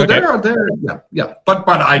okay.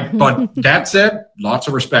 But that said, lots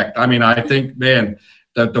of respect. I think, man,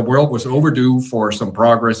 that the world was overdue for some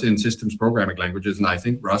progress in systems programming languages, and I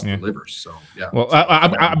think Rust delivers. So yeah. Well,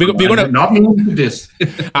 we're gonna not moving this.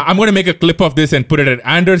 I'm going to make a clip of this and put it at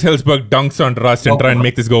Anders Hejlsberg dunks on Rust and try and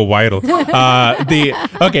make this go viral.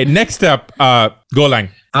 Next up, Golang.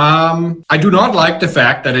 I do not like the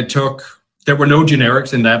fact that there were no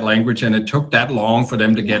generics in that language, and it took that long for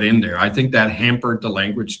them to get in there. I think that hampered the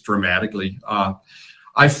language dramatically.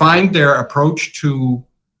 I find their approach to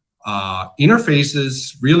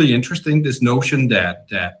interfaces really interesting. This notion that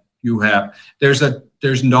you have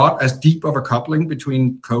there's not as deep of a coupling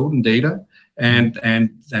between code and data, and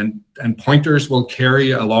pointers will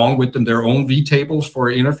carry along with them their own vtables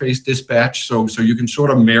for interface dispatch. So you can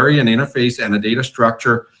sort of marry an interface and a data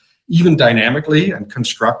structure even dynamically and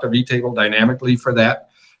construct a vtable dynamically for that.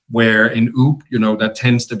 Where in OOP, that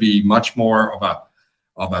tends to be much more of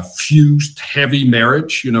a fused heavy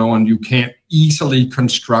marriage, and you can't easily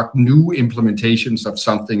construct new implementations of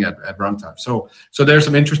something at runtime. So there's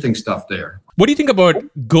some interesting stuff there. What do you think about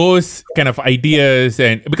Go's kind of ideas?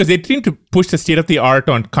 And because they seem to push the state of the art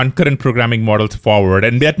on concurrent programming models forward,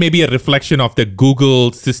 and that may be a reflection of the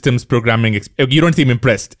Google systems programming. You don't seem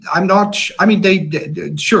impressed. I'm not.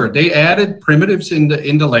 They added primitives in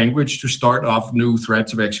the language to start off new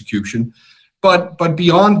threads of execution. But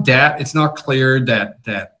beyond that, it's not clear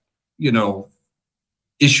that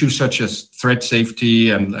issues such as thread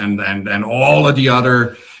safety and all of the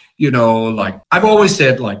other, like I've always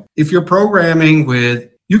said, like if you're programming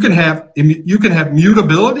you can have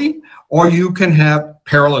mutability or you can have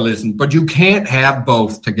parallelism, but you can't have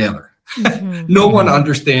both together. No one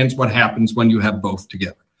understands what happens when you have both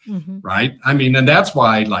together, right? And that's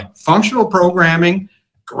why like functional programming.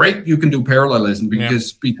 Great, you can do parallelism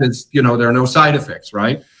because there are no side effects,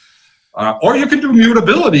 right? Or you can do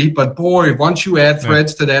mutability, but boy, once you add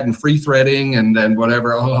threads to that and free threading and then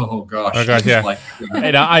whatever, oh gosh, yeah.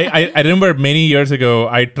 I remember many years ago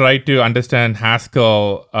I tried to understand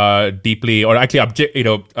Haskell deeply, or actually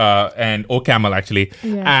and OCaml actually,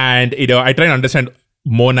 and I tried to understand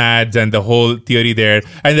monads and the whole theory there.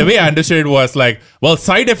 And the way I understood it was like, well,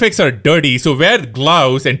 side effects are dirty, so wear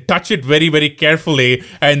gloves and touch it very, very carefully,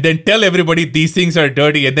 and then tell everybody these things are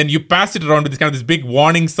dirty, and then you pass it around with this big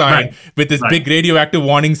warning sign, with this big radioactive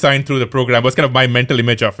warning sign through the program. Was kind of my mental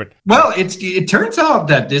image of it. Well, it turns out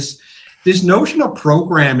that this notion of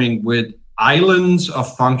programming with islands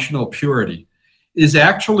of functional purity is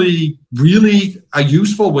actually really a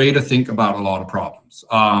useful way to think about a lot of problems.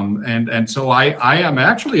 And so I am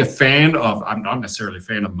actually a fan of, I'm not necessarily a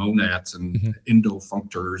fan of monads and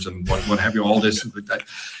endofunctors and what have you, all this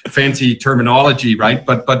fancy terminology, right?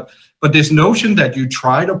 But this notion that you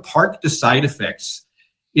try to park the side effects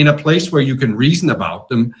in a place where you can reason about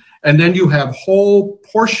them, and then you have whole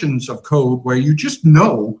portions of code where you just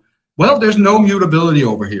know, well, there's no mutability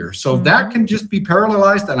over here. So that can just be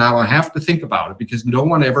parallelized, and I will have to think about it because no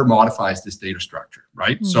one ever modifies this data structure,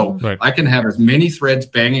 right? So I can have as many threads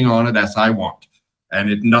banging on it as I want,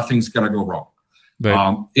 and nothing's going to go wrong.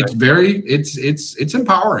 It's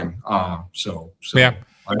empowering. So yeah.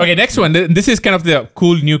 Okay, next one. This is kind of the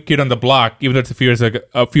cool new kid on the block, even though it's a few years old.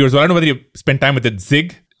 I don't know whether you spent time with it,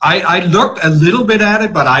 Zig. I looked a little bit at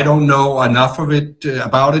it, but I don't know enough of it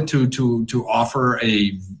about it to offer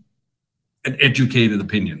an educated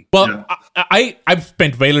opinion. Well, I've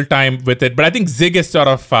spent very little time with it, but I think Zig is sort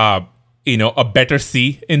of a better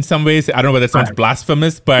C in some ways. I don't know whether that sounds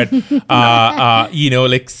blasphemous, but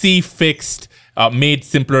like C fixed, made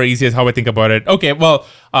simpler, easier is how I think about it. Okay, well,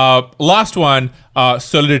 last one,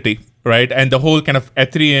 Solidity, right? And the whole kind of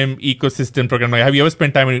Ethereum ecosystem program. Have you ever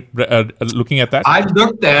spent time looking at that? I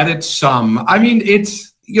looked at it some. I mean, it's,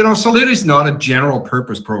 Solidity is not a general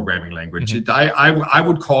purpose programming language. I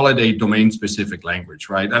would call it a domain specific language,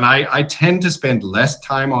 right? And I tend to spend less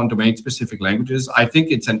time on domain specific languages. I think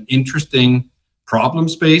it's an interesting problem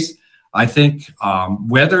space. I think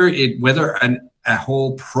whether a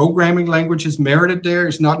whole programming language is merited there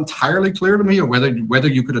is not entirely clear to me, or whether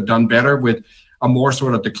you could have done better with a more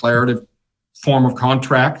sort of declarative form of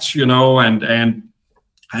contracts, and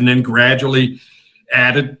then gradually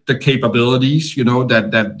added the capabilities,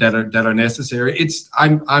 that are necessary.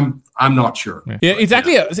 I'm not sure. Yeah, it's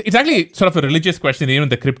actually sort of a religious question, in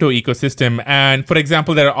the crypto ecosystem. And for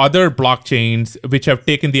example, there are other blockchains which have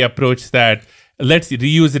taken the approach that let's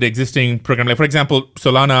reuse the existing program. Like, for example,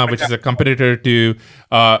 Solana, which is a competitor to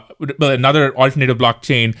another alternative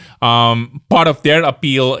blockchain. Part of their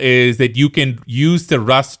appeal is that you can use the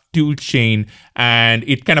Rust toolchain, and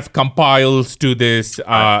it kind of compiles to this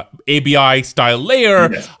ABI style layer.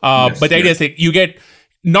 But the idea is that you get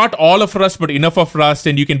not all of Rust, but enough of Rust,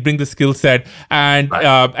 and you can bring the skill set. And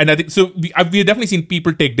I think so. We've definitely seen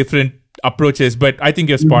people take different approaches, but I think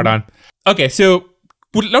you're spot on. Okay, so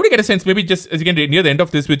would love to get a sense, maybe just as you can near the end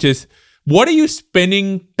of this, which is, what are you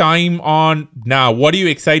spending time on now? What are you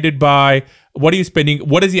excited by? What are you spending?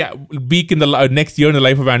 What is the week in the next year in the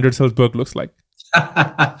life of Anders Hejlsberg looks like?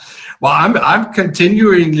 Well, I'm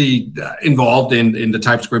continually involved in the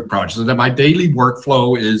TypeScript project. So that my daily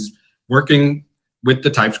workflow is working with the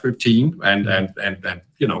TypeScript team and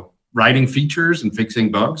writing features and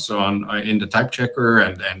fixing bugs in the type checker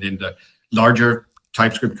and in the larger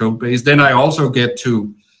TypeScript code base. Then I also get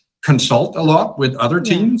to consult a lot with other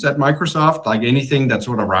teams at Microsoft, like anything that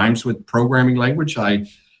sort of rhymes with programming language. I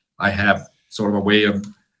have sort of a way of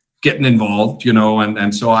getting involved,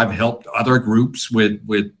 and so I've helped other groups with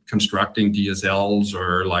constructing DSLs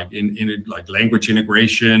or like in like language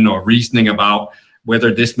integration or reasoning about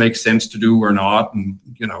whether this makes sense to do or not. And,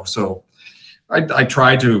 so I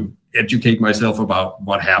try to educate myself about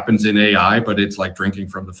what happens in AI, but it's like drinking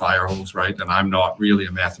from the fire hose, right? And I'm not really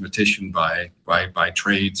a mathematician by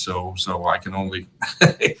trade, so I can only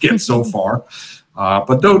get so far.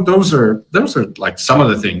 But those are like some of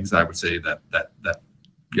the things I would say that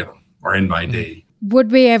are in my day. Would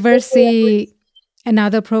we ever see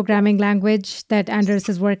another programming language that Anders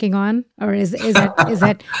is working on, or is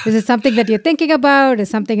it something that you're thinking about? Is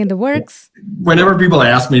something in the works? Whenever people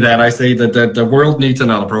ask me that, I say that the world needs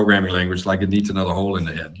another programming language, like it needs another hole in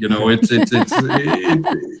the head.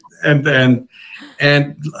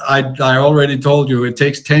 And I already told you it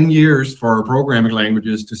takes 10 years for programming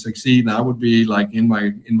languages to succeed, and I would be like in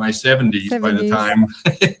my 70s by the time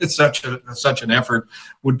such an effort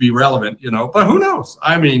would be relevant, But who knows?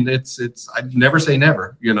 I mean, it's I never say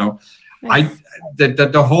never, Nice.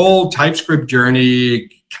 The whole TypeScript journey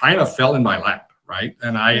kind of fell in my lap, right?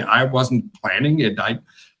 And I wasn't planning it.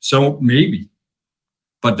 So maybe,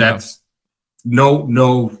 but that's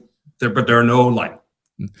but there are no like.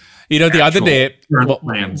 The other day,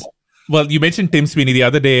 well, you mentioned Tim Sweeney. The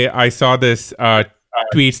other day, I saw this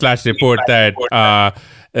tweet/report that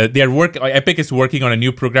Epic is working on a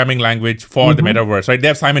new programming language for the metaverse, right? They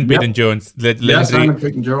have Simon Peyton-Jones, Simon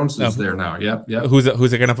Peyton-Jones is there now. Yeah. Who's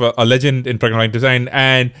a kind of a legend in programming design.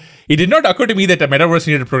 And it did not occur to me that a metaverse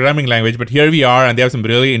needed a programming language, but here we are, and they have some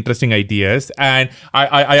really interesting ideas. And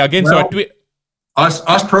I again saw a tweet.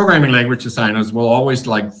 Us programming language designers will always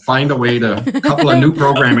find a way to couple a new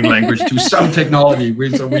programming language to some technology.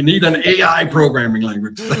 So we need an AI programming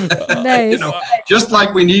language. Nice. Just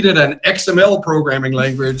like we needed an XML programming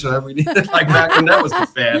language. We needed back when that was the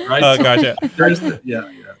fad, right? Oh, gotcha. There's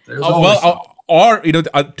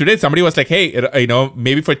today somebody was like, hey,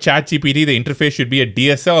 maybe for ChatGPT the interface should be a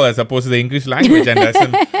DSL as opposed to the English language, and that's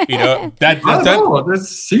I don't know. This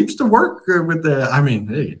seems to work with the.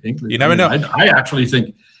 English. You never know. I actually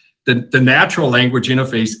think the natural language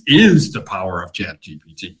interface is the power of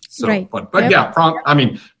ChatGPT. So, right. but yeah,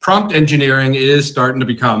 prompt engineering is starting to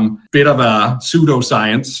become a bit of a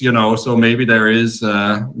pseudoscience, So maybe there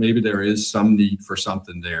is some need for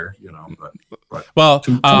something there, But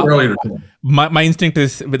too early to tell. My instinct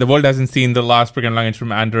is the world hasn't seen the last programming language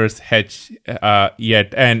from Anders Hejlsberg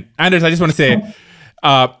yet. And Anders, I just want to say,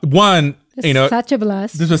 one. Such a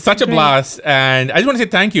blast. This was such a blast, and I just want to say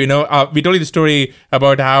thank you. We told you the story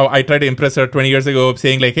about how I tried to impress her 20 years ago,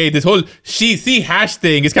 saying hey, this whole she hash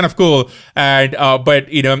thing is kind of cool, and but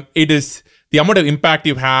it is the amount of impact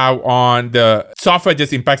you have on the software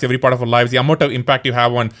just impacts every part of our lives. The amount of impact you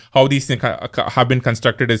have on how these things have been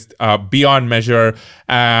constructed is beyond measure.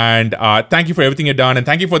 And thank you for everything you've done. And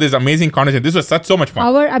thank you for this amazing conversation. This was so much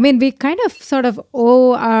fun. We kind of sort of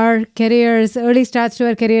owe our careers, early starts to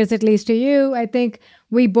our careers, at least to you. I think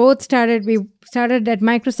we started at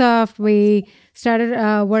Microsoft. We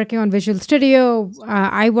started working on Visual Studio.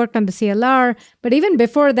 I worked on the CLR. But even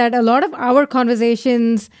before that, a lot of our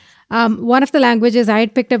conversations, one of the languages I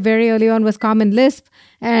had picked up very early on was Common Lisp.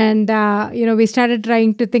 And, we started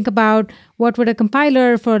trying to think about what would a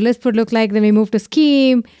compiler for Lisp would look like. Then we moved to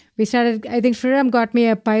Scheme. I think Shriram got me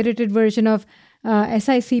a pirated version of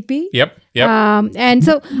SICP. Yep. And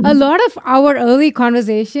so a lot of our early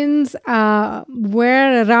conversations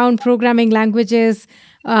were around programming languages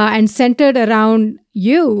and centered around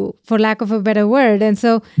you, for lack of a better word. And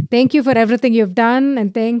so thank you for everything you've done.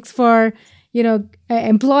 And thanks for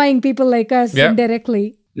employing people like us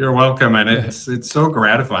indirectly. You're welcome, and it's so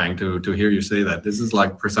gratifying to hear you say that. This is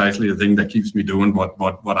precisely the thing that keeps me doing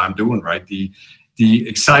what I'm doing, right? The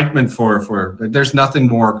excitement for there's nothing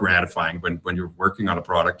more gratifying when you're working on a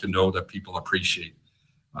product to know that people appreciate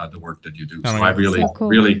the work that you do. So I'm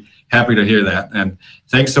really happy to hear that, and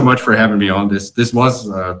thanks so much for having me on this. This was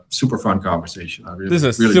a super fun conversation. This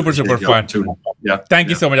is super fun. Yeah. Thank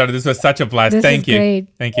you so much, Anders. This was such a blast. Thank you. Great.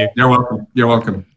 Thank you. You're welcome.